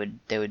then they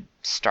would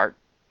start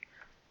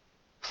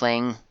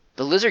playing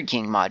the Lizard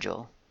King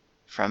module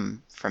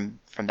from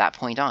that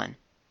point on.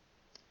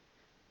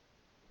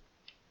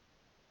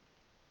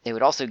 They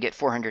would also get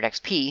 400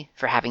 XP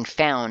for having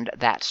found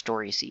that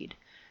story seed.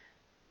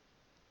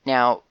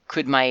 Now,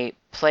 could my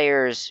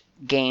players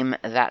game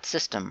that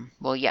system?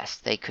 Well, yes,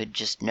 they could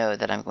just know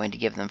that I'm going to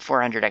give them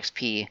 400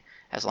 XP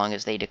as long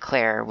as they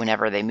declare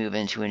whenever they move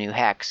into a new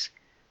hex,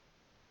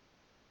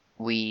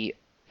 we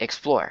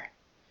explore.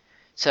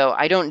 So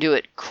I don't do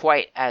it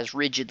quite as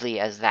rigidly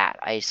as that.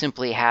 I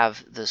simply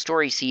have the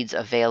story seeds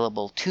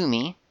available to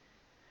me,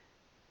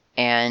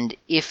 and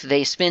if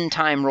they spend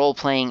time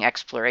role-playing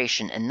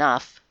exploration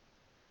enough,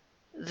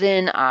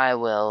 then I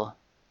will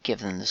give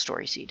them the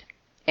story seed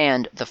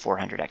and the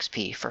 400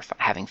 XP for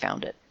having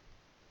found it.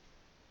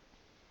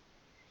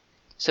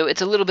 So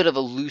it's a little bit of a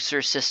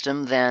looser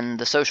system than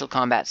the social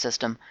combat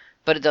system,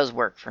 but it does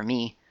work for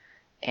me,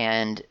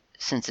 and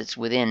since it's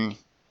in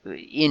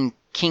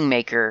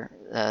Kingmaker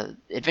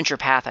Adventure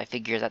Path, I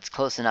figure that's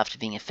close enough to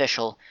being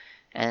official,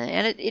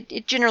 and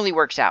it generally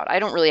works out. I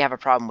don't really have a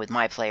problem with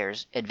my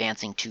players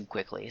advancing too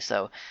quickly,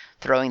 so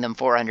throwing them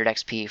 400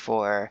 XP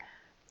for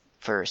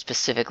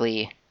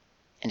specifically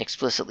and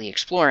explicitly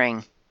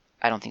exploring,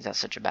 I don't think that's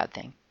such a bad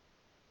thing.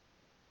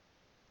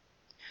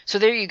 So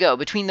there you go.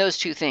 Between those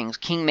two things,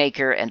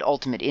 Kingmaker and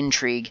Ultimate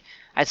Intrigue,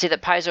 I'd say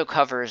that Paizo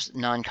covers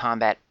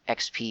non-combat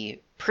XP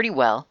pretty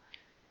well,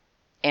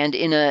 and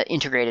in an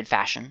integrated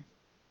fashion.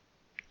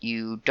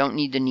 You don't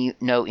need to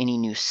know any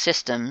new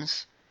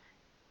systems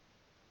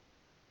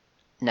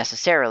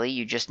necessarily,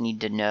 you just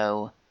need to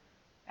know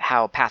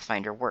how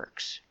Pathfinder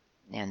works,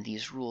 and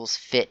these rules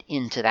fit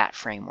into that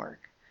framework,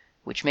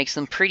 which makes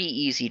them pretty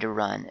easy to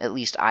run, at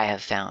least I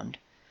have found.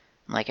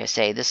 Like I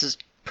say, this is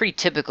pretty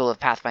typical of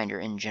Pathfinder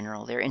in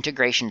general. Their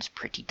integration is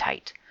pretty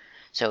tight.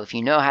 So if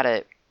you know how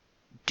to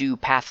do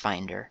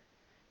Pathfinder,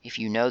 if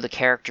you know the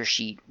character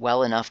sheet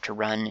well enough to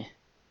run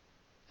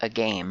a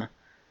game,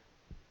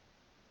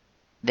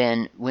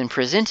 then when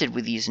presented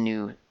with these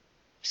new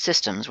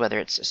systems, whether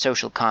it's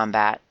social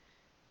combat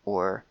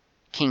or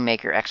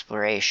Kingmaker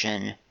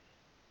exploration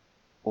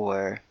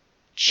or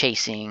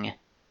chasing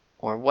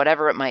or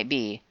whatever it might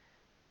be,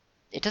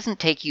 it doesn't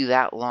take you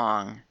that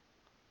long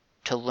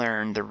to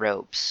learn the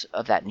ropes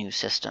of that new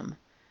system.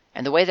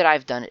 And the way that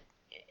I've done it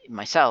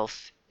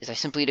myself is I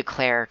simply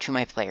declare to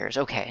my players,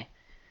 okay,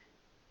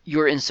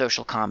 you're in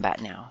social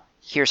combat now.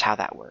 Here's how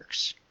that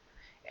works.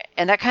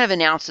 And that kind of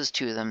announces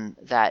to them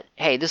that,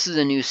 hey, this is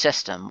a new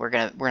system. We're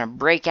gonna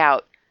break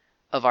out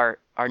of our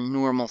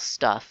normal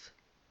stuff,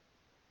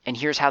 and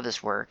here's how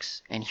this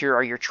works, and here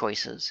are your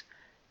choices.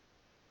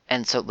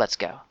 And so let's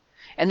go.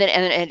 And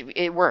then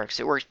it works.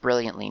 It works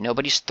brilliantly.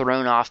 Nobody's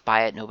thrown off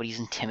by it. Nobody's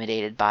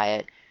intimidated by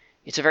it.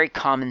 It's a very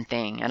common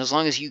thing. And as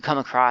long as you come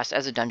across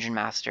as a dungeon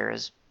master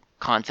as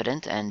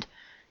confident and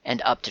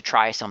up to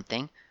try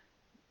something,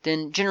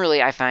 then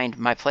generally I find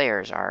my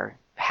players are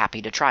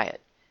happy to try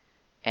it.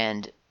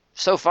 And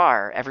so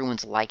far,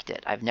 everyone's liked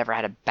it. I've never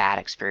had a bad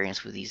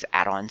experience with these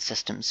add-on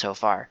systems so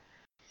far.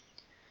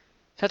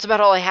 That's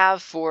about all I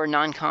have for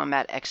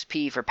non-combat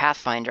XP for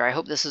Pathfinder. I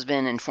hope this has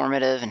been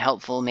informative and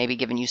helpful, maybe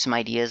giving you some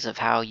ideas of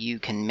how you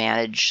can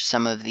manage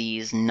some of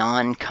these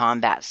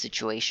non-combat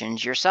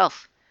situations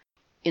yourself.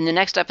 In the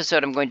next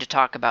episode, I'm going to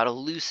talk about a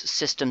loose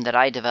system that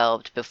I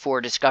developed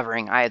before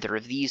discovering either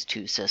of these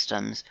two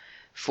systems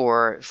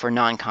for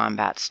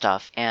non-combat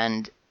stuff,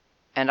 and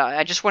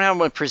I just want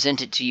to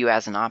present it to you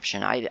as an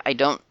option. I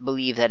don't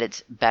believe that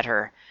it's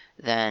better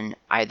than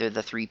either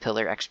the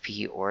 3-pillar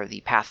XP or the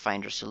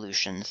Pathfinder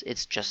solutions.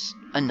 It's just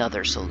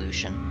another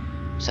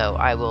solution. So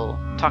I will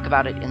talk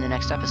about it in the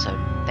next episode.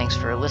 Thanks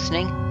for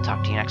listening.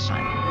 Talk to you next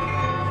time.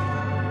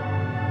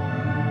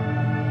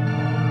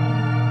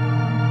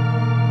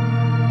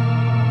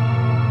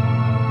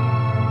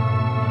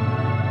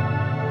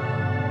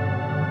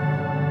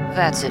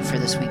 That's it for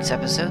this week's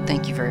episode.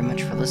 Thank you very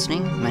much for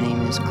listening. My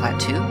name is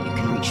Klaatu. You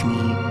can reach me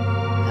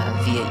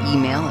via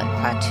email at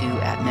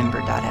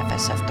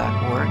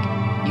klaatu@member.fsf.org.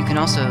 You can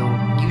also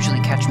usually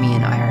catch me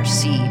in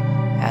IRC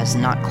as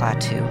Not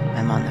Klaatu.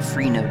 I'm on the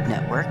Freenode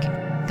network.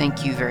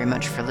 Thank you very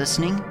much for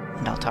listening,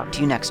 and I'll talk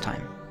to you next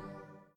time.